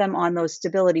 You'd put them on those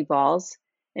stability balls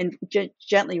and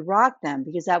gently rock them,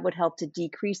 because that would help to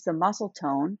decrease the muscle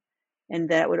tone, and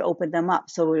that would open them up.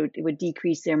 So it would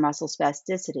decrease their muscle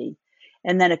spasticity.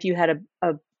 And then if you had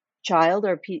a child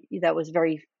or that was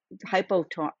very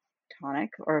hypotonic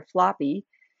or floppy,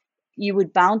 you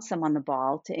would bounce them on the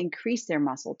ball to increase their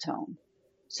muscle tone.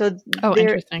 So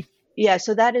Interesting. yeah,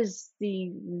 so that is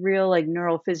the real like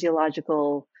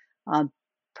neurophysiological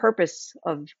purpose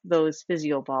of those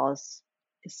physio balls,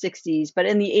 60s. But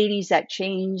in the 80s, that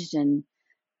changed, and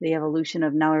the evolution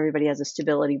of now everybody has a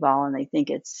stability ball and they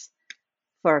think it's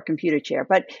for a computer chair.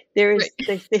 But there is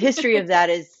the history of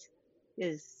that is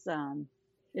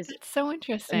it's so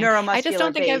interesting. neuromuscular I just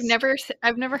don't think based.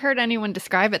 I've never heard anyone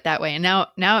describe it that way, and now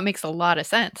it makes a lot of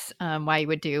sense why you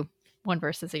would do one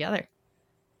versus the other.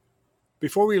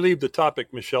 Before we leave the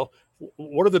topic, Michele,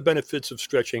 what are the benefits of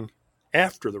stretching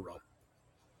after the run?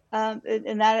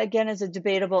 And that again is a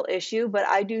debatable issue, but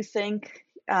I do think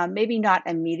maybe not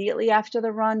immediately after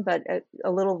the run, but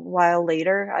a little while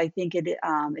later. I think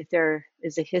if there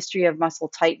is a history of muscle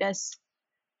tightness,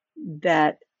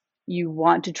 that you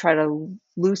want to try to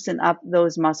loosen up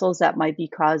those muscles that might be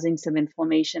causing some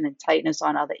inflammation and tightness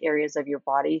on other areas of your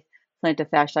body. Plantar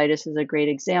fasciitis is a great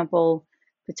example.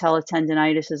 Patella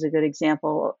tendonitis is a good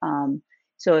example.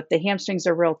 So if the hamstrings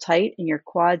are real tight and your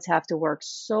quads have to work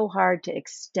so hard to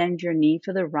extend your knee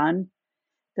for the run,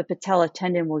 the patella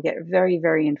tendon will get very,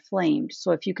 very inflamed.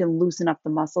 So if you can loosen up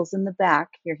the muscles in the back,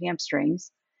 your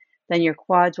hamstrings, then your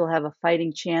quads will have a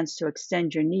fighting chance to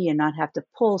extend your knee and not have to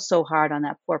pull so hard on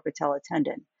that poor patella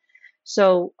tendon.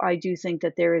 So I do think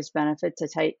that there is benefit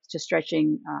to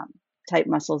stretching tight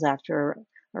muscles after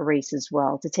a race as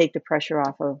well, to take the pressure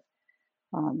off of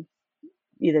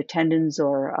either tendons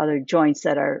or other joints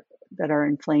that are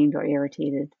inflamed or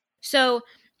irritated. So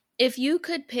if you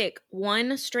could pick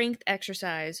one strength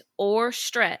exercise or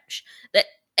stretch that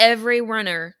every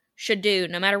runner should do,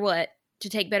 no matter what, to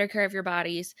take better care of your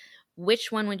bodies,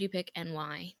 which one would you pick and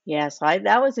why? Yes,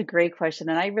 that was a great question.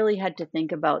 And I really had to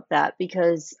think about that,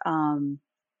 because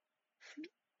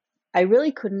I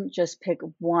really couldn't just pick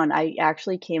one. I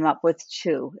actually came up with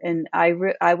two. And I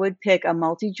would pick a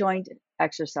multi-joint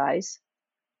exercise,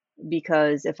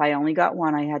 because if I only got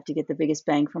one, I had to get the biggest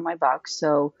bang for my buck.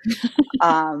 So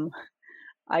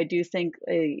I do think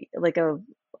either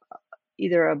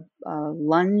a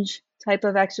lunge type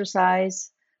of exercise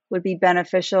would be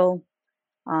beneficial,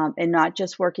 and not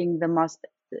just working the muscle.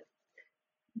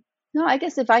 No, I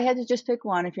guess if I had to just pick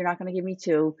one, if you're not going to give me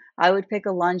two, I would pick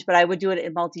a lunge, but I would do it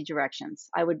in multi directions.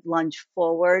 I would lunge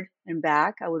forward and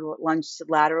back. I would lunge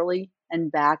laterally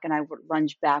and back, and I would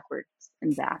lunge backwards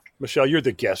and back. Michele, you're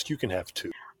the guest. You can have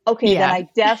two. Okay, yeah. Then I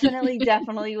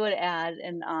definitely would add,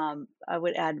 and I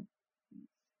would add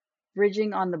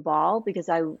bridging on the ball, because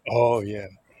Oh yeah.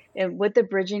 And with the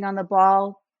bridging on the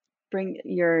ball, bring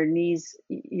your knees,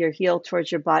 your heel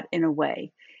towards your butt in a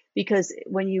way, because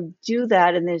when you do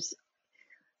that, and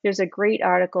there's a great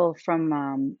article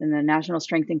from in the National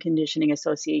Strength and Conditioning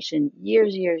Association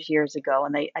years ago,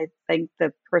 and I think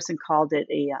the person called it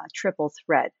a triple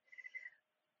threat.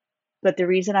 But the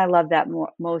reason I love that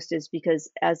most is because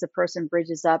as the person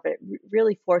bridges up, it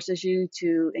really forces you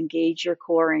to engage your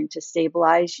core and to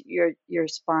stabilize your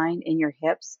spine and your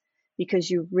hips, because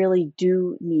you really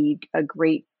do need a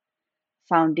great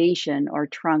foundation or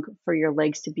trunk for your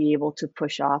legs to be able to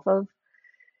push off of.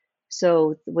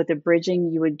 So with the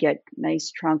bridging, you would get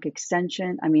nice trunk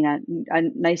extension. I mean, a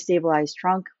nice stabilized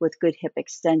trunk with good hip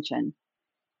extension.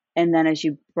 And then as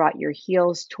you brought your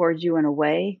heels towards you and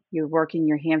away, you're working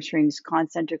your hamstrings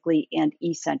concentrically and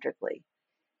eccentrically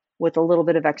with a little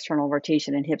bit of external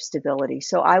rotation and hip stability.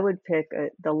 So I would pick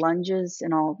the lunges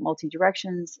in all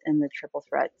multi-directions and the triple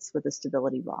threats with a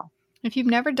stability ball. If you've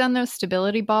never done those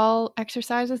stability ball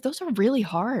exercises, those are really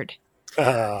hard.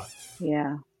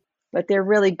 Yeah. But they're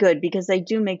really good because they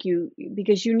do make you,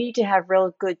 because you need to have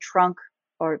real good trunk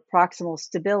or proximal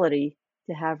stability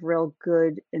to have real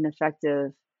good and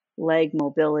effective leg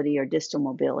mobility or distal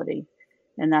mobility.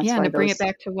 And that's yeah, why and to bring it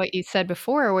back to what you said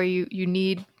before, where you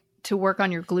need to work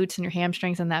on your glutes and your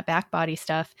hamstrings and that back body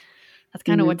stuff. That's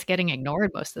kind of what's getting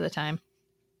ignored most of the time.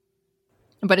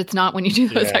 But it's not when you do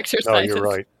those exercises. No, you're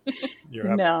right.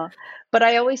 No, but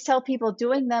I always tell people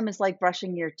doing them is like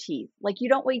brushing your teeth. Like you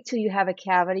don't wait till you have a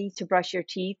cavity to brush your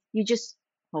teeth. You just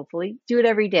hopefully do it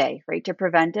every day, right, to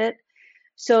prevent it.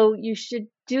 So you should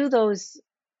do those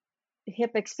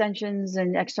hip extensions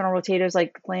and external rotators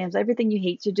like clams, everything you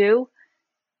hate to do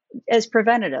as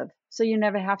preventative. So you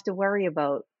never have to worry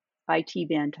about IT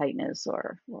band tightness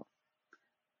or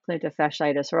plantar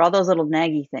fasciitis or all those little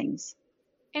naggy things.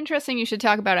 Interesting you should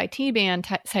talk about IT band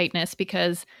tightness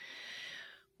because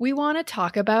we want to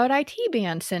talk about IT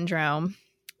band syndrome.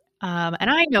 And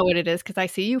I know what it is because I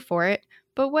see you for it.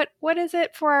 But what is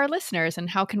it for our listeners and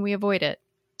how can we avoid it?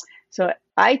 So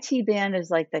IT band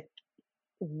is like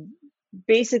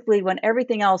basically when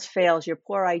everything else fails, your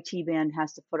poor IT band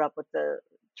has to put up with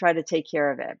try to take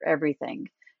care of everything.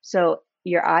 So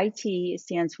your IT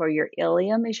stands for your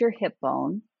ilium is your hip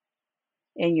bone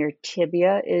and your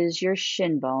tibia is your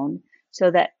shin bone.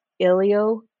 So that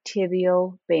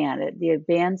iliotibial band, the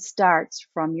band starts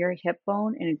from your hip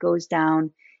bone and it goes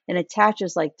down and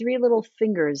attaches like 3 little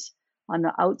fingers on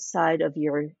the outside of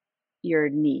your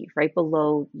knee, right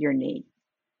below your knee.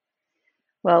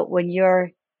 Well, when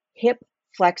your hip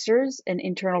flexors and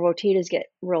internal rotators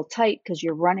get real tight because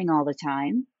you're running all the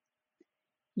time,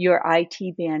 your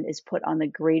IT band is put on the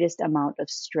greatest amount of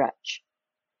stretch.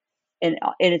 And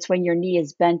it's when your knee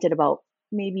is bent at about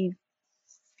maybe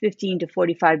 15 to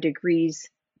 45 degrees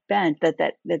bent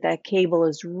that cable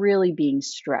is really being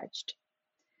stretched.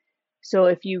 So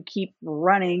if you keep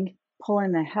running,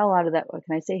 pulling the hell out of that, what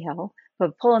can I say hell?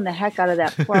 But pulling the heck out of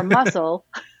that poor muscle,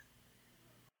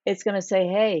 it's going to say,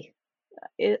 hey,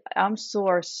 I'm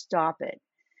sore, stop it.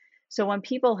 So when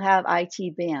people have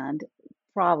IT band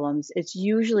problems, it's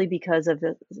usually because of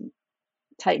the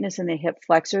tightness in the hip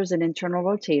flexors and internal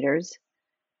rotators,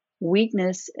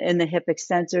 weakness in the hip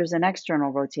extensors and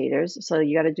external rotators. So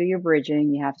you got to do your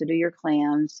bridging, you have to do your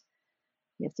clams,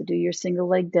 you have to do your single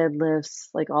leg deadlifts,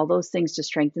 like all those things to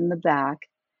strengthen the back.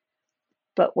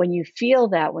 But when you feel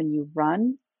that when you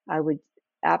run, I would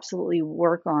absolutely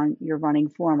work on your running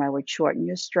form. I would shorten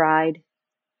your stride.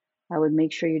 I would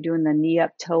make sure you're doing the knee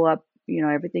up, toe up,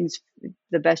 everything's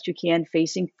the best you can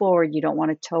facing forward. You don't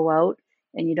want to toe out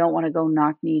and you don't want to go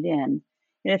knock-kneed in.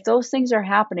 And if those things are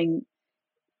happening,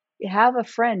 have a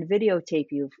friend videotape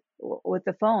you with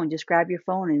the phone. Just grab your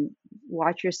phone and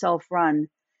watch yourself run,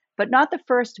 but not the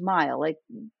first mile. Like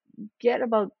get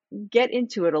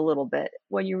into it a little bit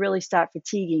when you really start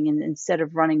fatiguing, and instead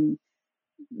of running,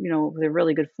 with a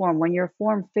really good form. When your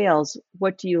form fails,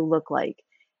 what do you look like?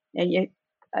 And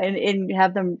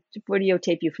have them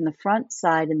videotape you from the front,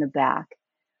 side, and the back.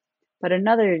 But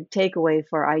another takeaway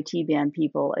for IT band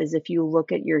people is if you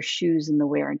look at your shoes and the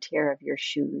wear and tear of your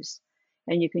shoes,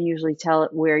 and you can usually tell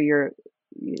it where your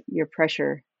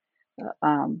pressure,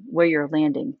 where you're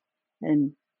landing,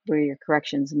 and where your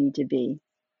corrections need to be.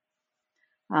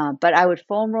 But I would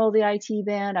foam roll the IT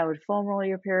band. I would foam roll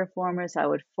your piriformis. I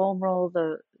would foam roll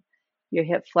your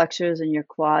hip flexors and your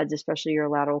quads, especially your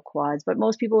lateral quads. But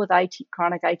most people with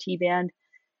chronic IT band,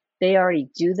 they already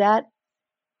do that,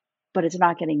 but it's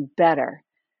not getting better.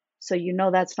 So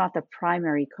that's not the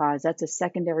primary cause. That's a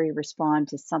secondary response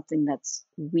to something that's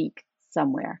weak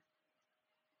somewhere.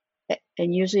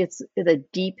 And usually it's the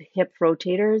deep hip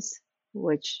rotators,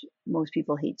 which most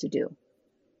people hate to do.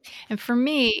 And for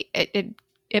me,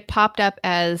 it popped up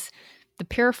as the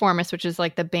piriformis, which is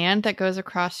like the band that goes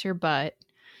across your butt,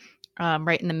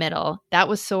 right in the middle. That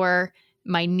was sore.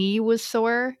 My knee was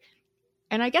sore.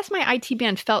 And I guess my IT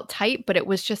band felt tight, but it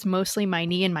was just mostly my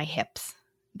knee and my hips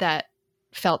that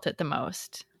felt it the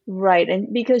most. Right.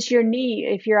 And because your knee,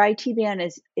 if your IT band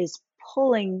is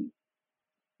pulling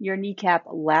your kneecap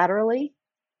laterally,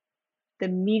 the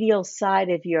medial side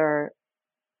of your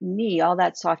knee, all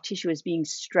that soft tissue is being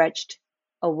stretched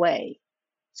away.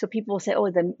 So people will say, oh,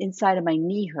 the inside of my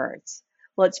knee hurts.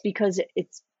 Well, it's because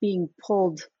it's being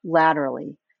pulled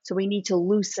laterally. So we need to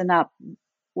loosen up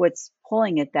what's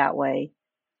pulling it that way.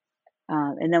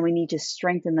 And then we need to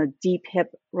strengthen the deep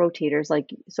hip rotators. Like,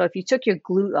 so if you took your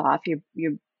glute off,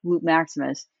 your glute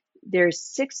maximus, there's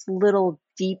 6 little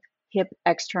deep hip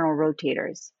external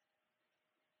rotators,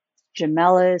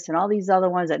 gemellus and all these other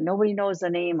ones that nobody knows the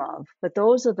name of. But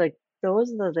those are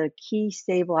the key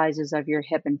stabilizers of your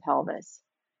hip and pelvis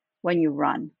when you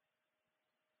run.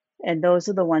 And those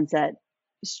are the ones that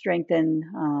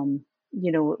strengthen,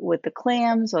 with the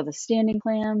clams or the standing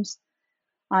clams.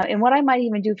 And what I might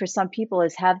even do for some people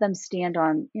is have them stand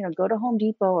on, go to Home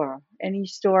Depot or any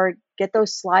store, get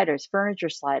those sliders, furniture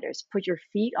sliders, put your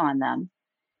feet on them,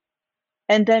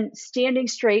 and then standing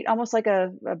straight, almost like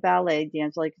a ballet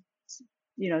dance, like,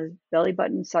 belly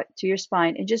button to your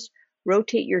spine, and just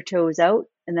rotate your toes out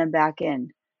and then back in,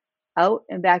 out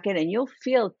and back in, and you'll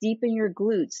feel deep in your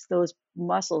glutes, those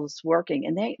muscles working,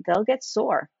 and they'll get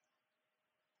sore.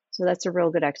 So that's a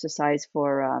real good exercise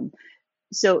for,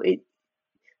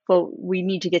 but we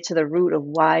need to get to the root of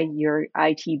why your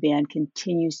IT band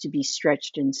continues to be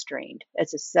stretched and strained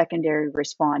as a secondary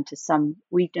response to some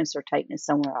weakness or tightness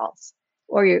somewhere else.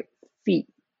 Or your feet.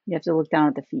 You have to look down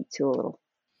at the feet too a little.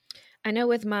 I know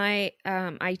with my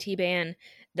IT band,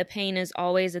 the pain is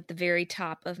always at the very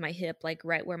top of my hip, like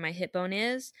right where my hip bone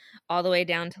is, all the way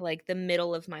down to like the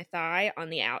middle of my thigh on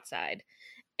the outside.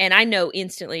 And I know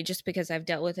instantly just because I've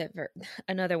dealt with it for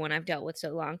another one I've dealt with so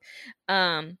long.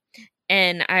 And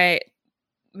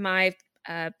my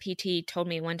PT told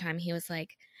me one time, he was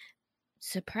like,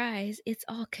 surprise, it's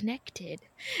all connected.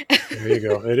 There you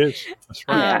go. It is. That's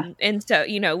right. And so,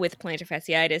 with plantar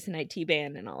fasciitis and IT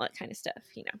band and all that kind of stuff,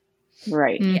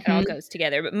 Right. Yeah, it all goes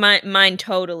together. But mine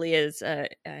totally is a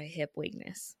hip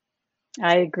weakness.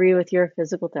 I agree with your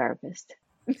physical therapist.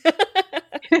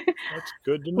 That's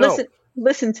good to know.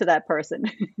 Listen to that person.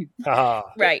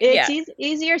 Right. It's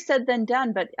easier said than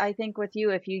done, but I think with you,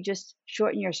 if you just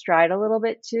shorten your stride a little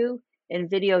bit too and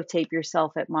videotape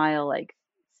yourself at mile like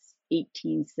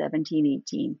 18, 17,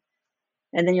 18,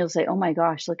 and then you'll say, oh my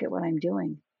gosh, look at what I'm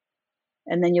doing.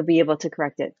 And then you'll be able to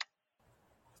correct it.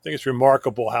 I think it's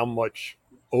remarkable how much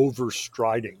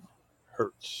overstriding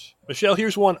hurts. Michele,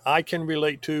 here's one I can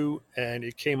relate to, and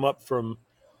it came up from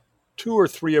 2 or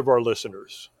 3 of our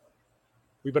listeners.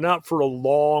 We've been out for a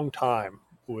long time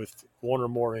with one or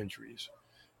more injuries,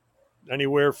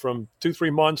 anywhere from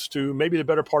 2-3 months to maybe the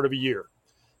better part of a year.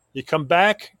 You come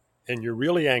back and you're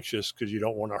really anxious because you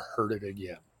don't want to hurt it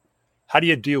again. How do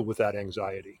you deal with that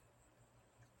anxiety?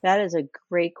 That is a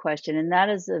great question. And that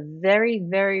is a very,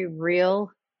 very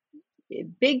real,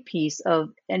 big piece of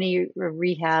any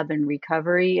rehab and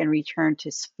recovery and return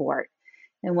to sport.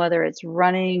 And whether it's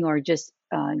running or just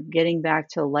getting back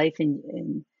to life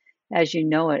in as you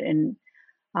know it. And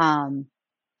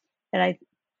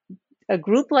a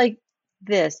group like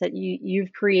this that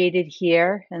you've created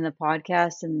here in the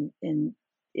podcast and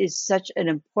is such an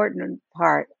important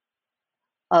part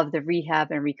of the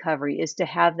rehab and recovery, is to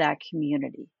have that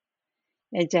community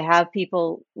and to have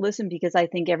people listen, because I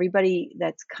think everybody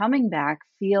that's coming back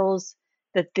feels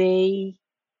that they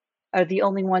are the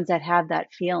only ones that have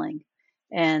that feeling.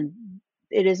 And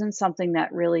it isn't something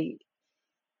that really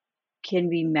can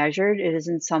be measured. It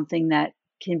isn't something that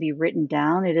can be written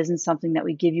down. It isn't something that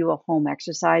we give you a home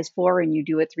exercise for and you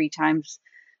do it 3 times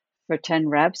for 10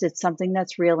 reps. It's something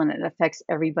that's real and it affects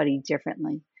everybody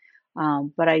differently.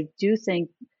 But I do think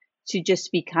to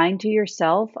just be kind to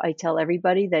yourself. I tell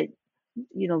everybody that,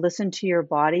 listen to your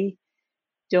body.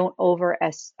 Don't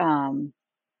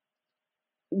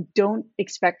don't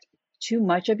expect too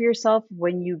much of yourself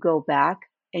when you go back,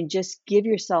 and just give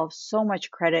yourself so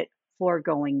much credit for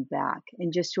going back,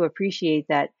 and just to appreciate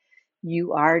that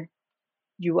you are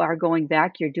going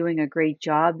back, you're doing a great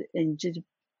job, and just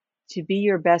to be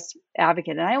your best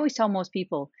advocate. And I always tell most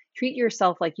people, treat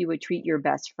yourself like you would treat your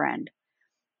best friend.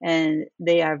 And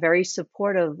they are very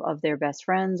supportive of their best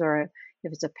friends, or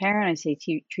if it's a parent, I say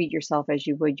treat yourself as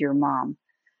you would your mom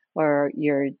or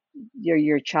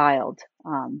your child,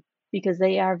 because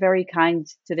they are very kind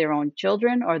to their own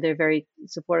children, or they're very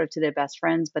supportive to their best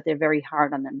friends, but they're very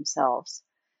hard on themselves.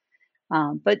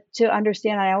 But to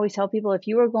understand, I always tell people, if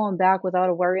you were going back without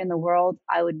a worry in the world,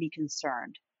 I would be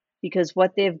concerned, because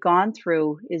what they've gone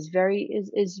through is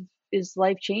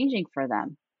life changing for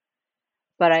them.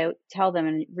 But I tell them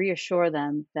and reassure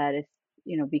them that if,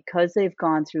 because they've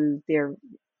gone through their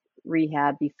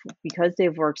rehab, because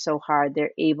they've worked so hard,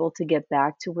 they're able to get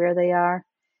back to where they are,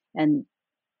 and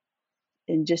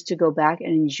just to go back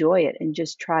and enjoy it, and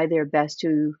just try their best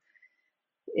to,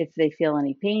 if they feel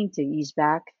any pain, to ease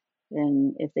back.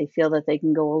 And if they feel that they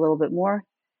can go a little bit more,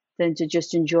 than to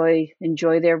just enjoy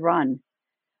their run.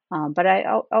 But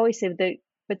always say that,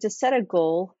 but to set a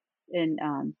goal and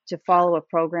to follow a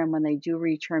program when they do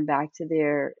return back to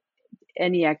their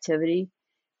any activity,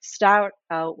 start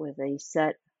out with a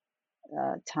set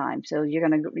time. So you're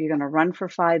gonna run for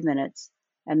 5 minutes,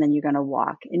 and then you're gonna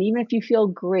walk. And even if you feel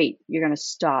great, you're gonna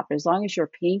stop. As long as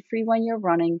you're pain free when you're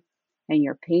running, and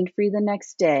you're pain free the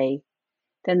next day,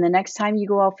 then the next time you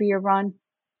go out for your run,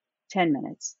 10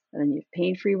 minutes, and then you're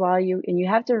pain free and you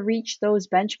have to reach those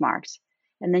benchmarks,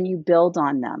 and then you build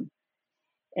on them.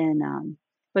 And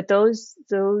but those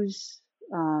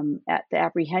the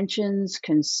apprehensions,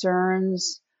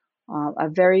 concerns are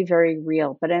very, very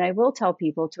real. And I will tell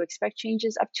people to expect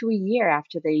changes up to a year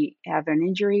after they have an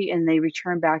injury and they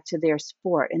return back to their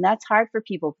sport. And that's hard for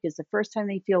people because the first time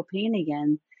they feel pain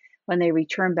again, when they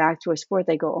return back to a sport,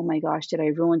 they go, oh my gosh, did I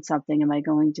ruin something? Am I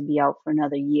going to be out for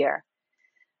another year?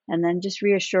 And then just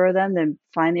reassure them, then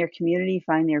find their community,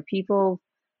 find their people,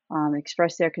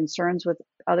 express their concerns with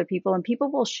other people, and people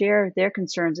will share their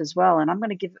concerns as well. And I'm going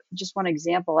to give just one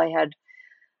example. I had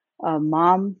a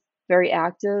mom, very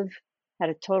active, had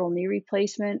a total knee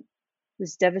replacement,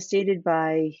 was devastated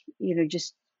by,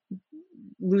 just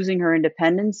losing her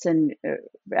independence and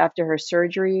after her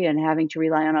surgery and having to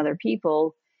rely on other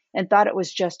people, and thought it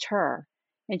was just her.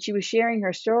 And she was sharing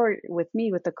her story with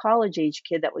me with a college age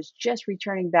kid that was just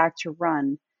returning back to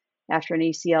run after an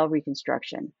ACL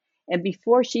reconstruction. And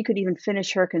before she could even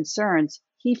finish her concerns,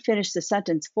 he finished the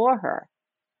sentence for her.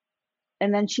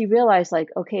 And then she realized, like,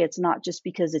 okay, it's not just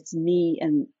because it's me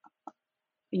and,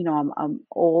 I'm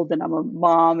old and I'm a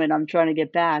mom and I'm trying to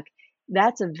get back.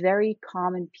 That's a very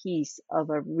common piece of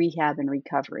a rehab and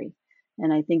recovery.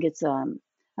 And I think it's a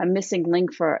missing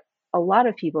link for a lot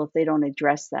of people if they don't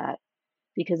address that,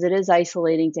 because it is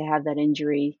isolating to have that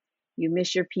injury. You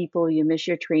miss your people, you miss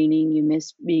your training, you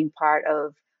miss being part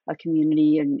of a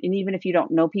community. And even if you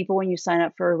don't know people when you sign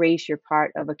up for a race, you're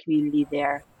part of a community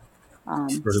there.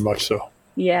 Very much so.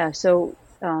 Yeah. So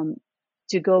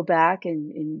to go back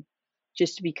and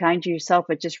just to be kind to yourself,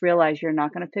 but just realize you're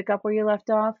not going to pick up where you left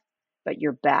off, but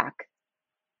you're back.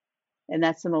 And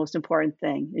that's the most important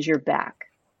thing, is you're back.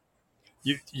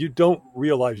 You don't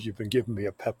realize you've been giving me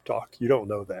a pep talk. You don't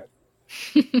know that.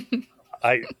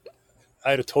 I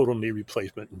had a total knee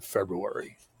replacement in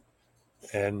February,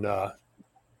 and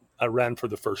I ran for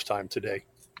the first time today.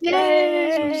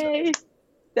 Yay!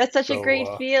 That's such a great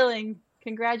feeling.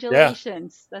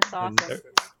 Congratulations. Yeah. That's awesome.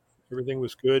 Everything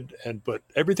was good, but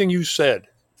everything you said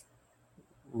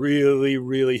really,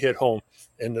 really hit home.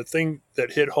 And the thing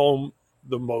that hit home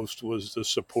the most was the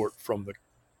support from the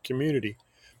community.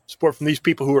 Support from these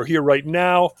people who are here right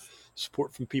now,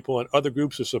 support from people in other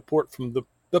groups, and support from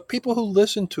the people who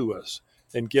listen to us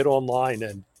and get online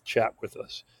and chat with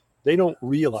us. They don't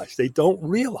realize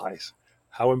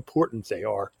how important they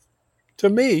are to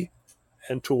me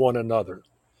and to one another.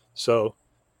 So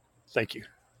thank you.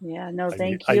 Yeah, no,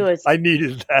 thank you. I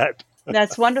needed that.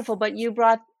 That's wonderful. But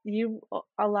you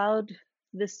allowed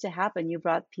this to happen. You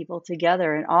brought people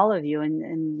together, and all of you,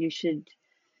 and you should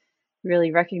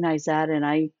really recognize that.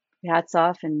 And hats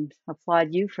off and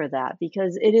applaud you for that,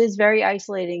 because it is very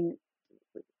isolating.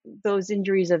 Those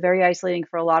injuries are very isolating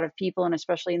for a lot of people, and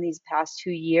especially in these past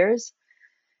 2 years.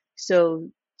 So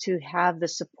to have the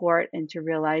support and to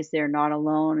realize they're not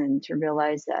alone, and to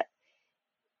realize that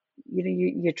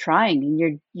you're trying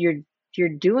and you're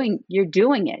doing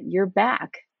it. You're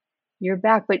back,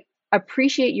 but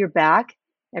appreciate your back,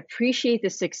 appreciate the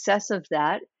success of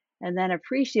that, and then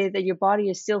appreciate that your body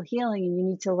is still healing and you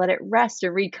need to let it rest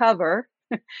and recover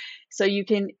so you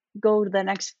can go to the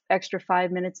next extra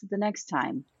 5 minutes the next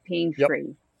time, pain free.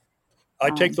 Yep. I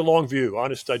take the long view.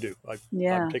 Honest, I do.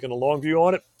 I'm taking a long view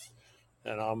on it,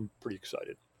 and I'm pretty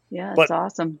excited. Yeah, that's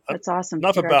awesome. That's awesome.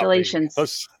 Enough Congratulations. About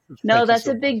me. No, that's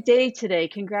a big day today.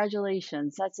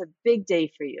 Congratulations. That's a big day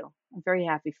for you. I'm very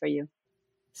happy for you.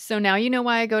 So now you know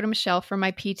why I go to Michele for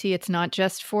my PT. It's not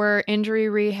just for injury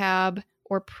rehab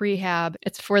or prehab.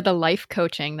 It's for the life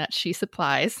coaching that she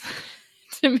supplies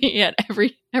to me at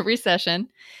every session.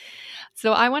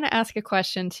 So I want to ask a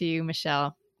question to you,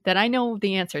 Michele, that I know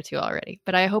the answer to already,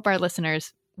 but I hope our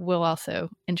listeners will also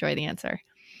enjoy the answer.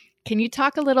 Can you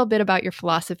talk a little bit about your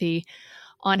philosophy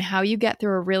on how you get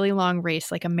through a really long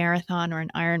race like a marathon or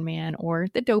an Ironman or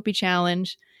the Dopey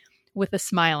Challenge with a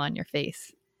smile on your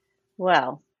face?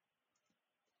 Well,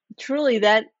 truly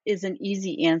that is an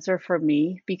easy answer for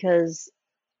me, because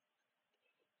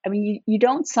you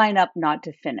don't sign up not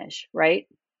to finish, right?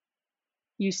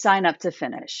 You sign up to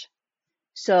finish.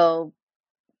 So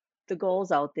the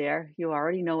goal's out there. You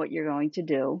already know what you're going to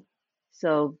do.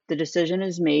 So the decision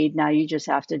is made. Now you just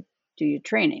have to do your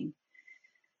training.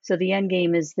 So the end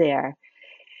game is there.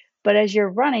 But as you're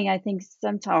running, I think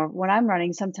sometimes when I'm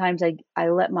running, sometimes I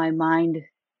let my mind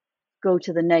go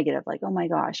to the negative, like, oh my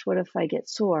gosh, what if I get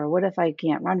sore? What if I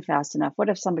can't run fast enough? What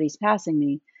if somebody's passing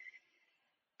me?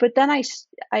 But then I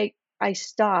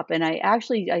stop, and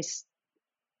I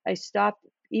stop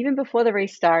even before the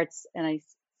race starts, and I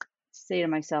say to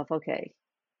myself, okay,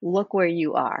 look where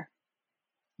you are.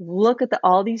 Look at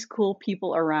all these cool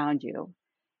people around you,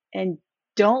 and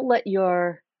don't let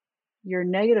your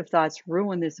negative thoughts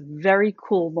ruin this very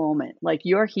cool moment. Like,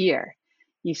 you're here.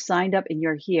 You signed up and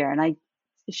you're here. And I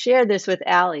share this with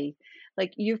Allie.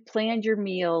 Like, you've planned your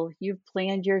meal, you've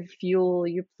planned your fuel,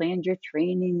 you've planned your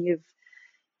training, you've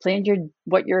planned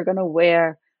what you're going to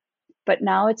wear, but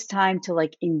now it's time to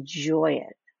like enjoy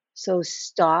it. So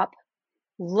stop,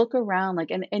 look around, like,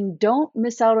 and don't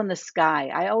miss out on the sky.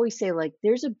 I always say, like,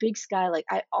 there's a big sky. Like,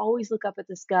 I always look up at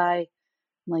the sky.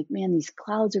 I'm like, man, these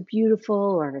clouds are beautiful.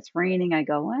 Or if it's raining, I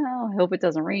go, well, I hope it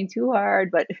doesn't rain too hard,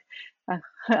 but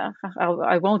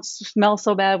I won't smell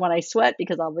so bad when I sweat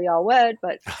because I'll be all wet.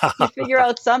 But you figure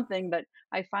out something. But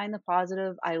I find the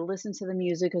positive. I listen to the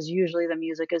music, because usually the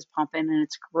music is pumping and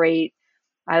it's great.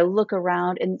 I look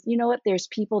around, and you know what? There's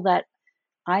people that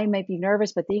I might be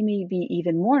nervous, but they may be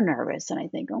even more nervous. And I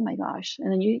think, oh my gosh.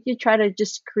 And then you try to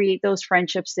just create those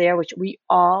friendships there, which we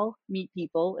all meet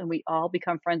people and we all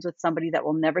become friends with somebody that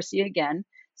we'll never see again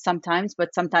sometimes,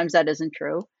 but sometimes that isn't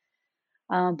true.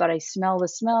 But I smell the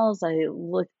smells.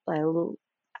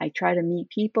 I try to meet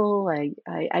people.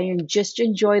 I just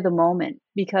enjoy the moment,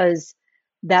 because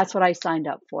that's what I signed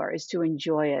up for, is to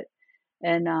enjoy it.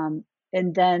 And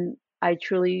then I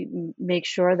truly make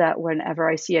sure that whenever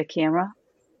I see a camera,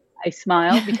 I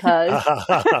smile, because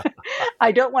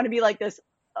I don't want to be like this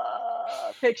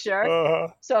picture.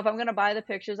 So if I'm going to buy the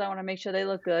pictures, I want to make sure they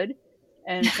look good.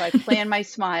 And so I plan my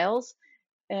smiles.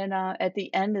 And at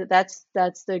the end, that's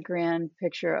the grand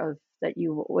picture of that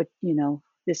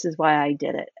this is why I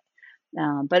did it.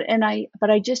 But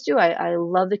I just do. I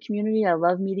love the community. I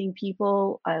love meeting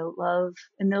people.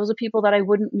 And those are people that I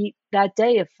wouldn't meet that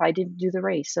day if I didn't do the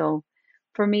race. So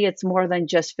for me, it's more than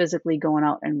just physically going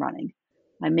out and running.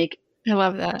 I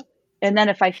love that. And then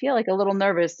if I feel like a little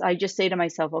nervous, I just say to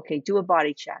myself, okay, do a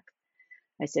body check.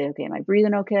 I say, okay, am I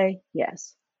breathing okay?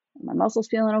 Yes. Are my muscles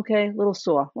feeling okay? A little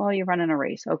sore. Well, you're running a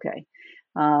race. Okay.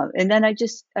 And then I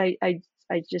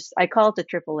call it the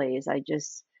triple A's. I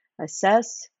just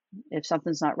assess. If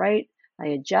something's not right, I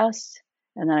adjust,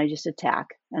 and then I just attack,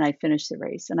 and I finish the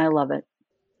race, and I love it.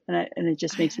 And it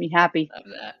just makes me happy. Love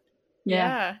that.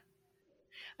 Yeah.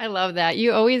 I love that.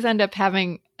 You always end up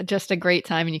having just a great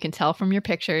time, and you can tell from your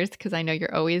pictures, because I know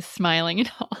you're always smiling in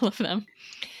all of them.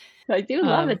 I do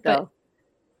love it, though.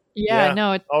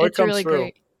 No, it's comes really through.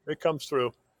 great. It comes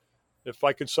through. If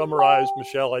I could summarize,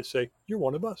 Michele, I'd say you're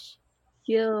one of us.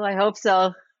 I hope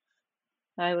so.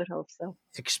 I would hope so.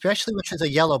 Especially when she's a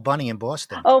yellow bunny in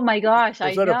Boston. Oh my gosh,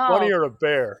 Was that a bunny or a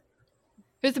bear?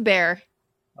 It was a bear.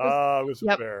 It was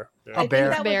a bear. Yeah. I think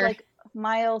that was like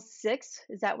mile 6.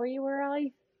 Is that where you were,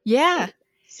 Allie? Yeah.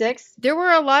 6? There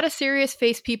were a lot of serious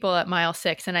face people at mile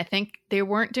 6, and I think they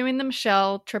weren't doing the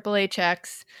Michele AAA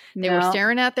checks. They were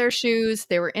staring at their shoes.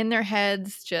 They were in their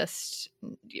heads, just,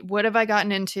 what have I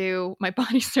gotten into? My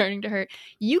body's starting to hurt.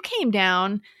 You came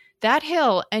down that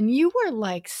hill, and you were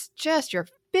like just your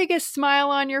biggest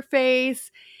smile on your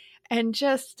face, and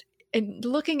just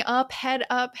looking up, head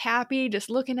up, happy, just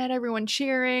looking at everyone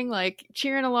cheering, like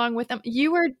cheering along with them.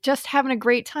 You were just having a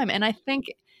great time. And I think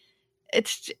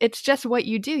it's just what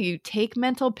you do. You take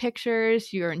mental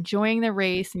pictures, you're enjoying the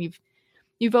race, and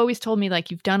you've always told me, like,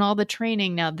 you've done all the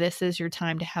training. Now this is your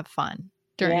time to have fun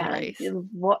during the race.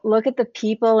 Look at the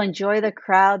people, enjoy the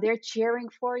crowd. They're cheering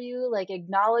for you. Like,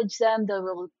 acknowledge them.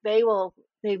 They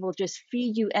will just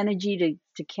feed you energy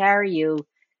to carry you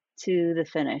to the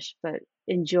finish. But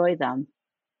enjoy them.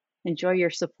 Enjoy your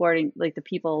supporting, like, the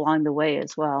people along the way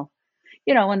as well.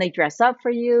 When they dress up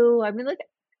for you. I mean, look,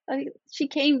 she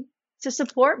came to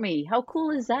support me. How cool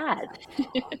is that?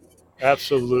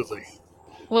 Absolutely.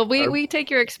 Well, we take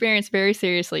your experience very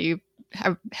seriously. You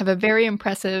have a very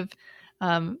impressive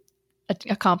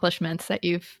accomplishments that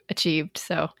you've achieved.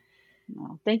 So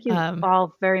thank you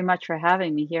all very much for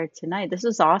having me here tonight. This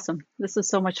is awesome. This was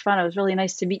so much fun. It was really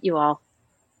nice to meet you all.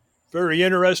 Very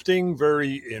interesting,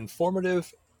 very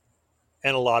informative,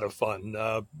 and a lot of fun.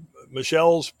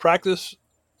 Michele's practice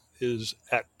is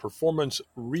at Performance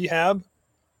Rehab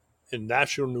in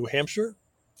Nashua, New Hampshire.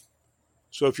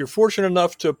 So if you're fortunate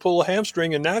enough to pull a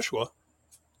hamstring in Nashua,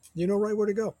 you know right where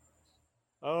to go.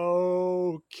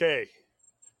 Okay.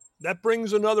 That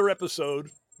brings another episode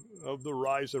of the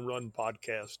Rise and Run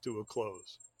podcast to a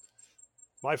close.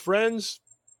 My friends,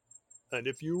 and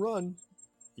if you run,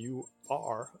 you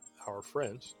are our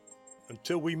friends.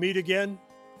 Until we meet again,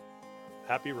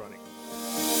 happy running.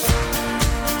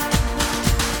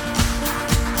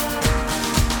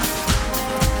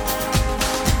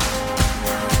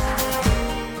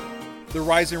 The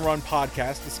Rise and Run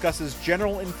podcast discusses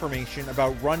general information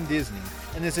about Run Disney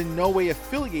and is in no way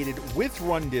affiliated with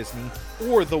Run Disney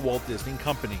or the Walt Disney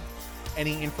Company.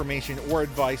 Any information or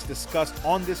advice discussed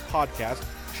on this podcast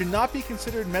should not be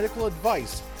considered medical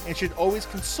advice and should always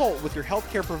consult with your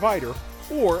healthcare provider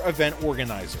or event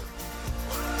organizer.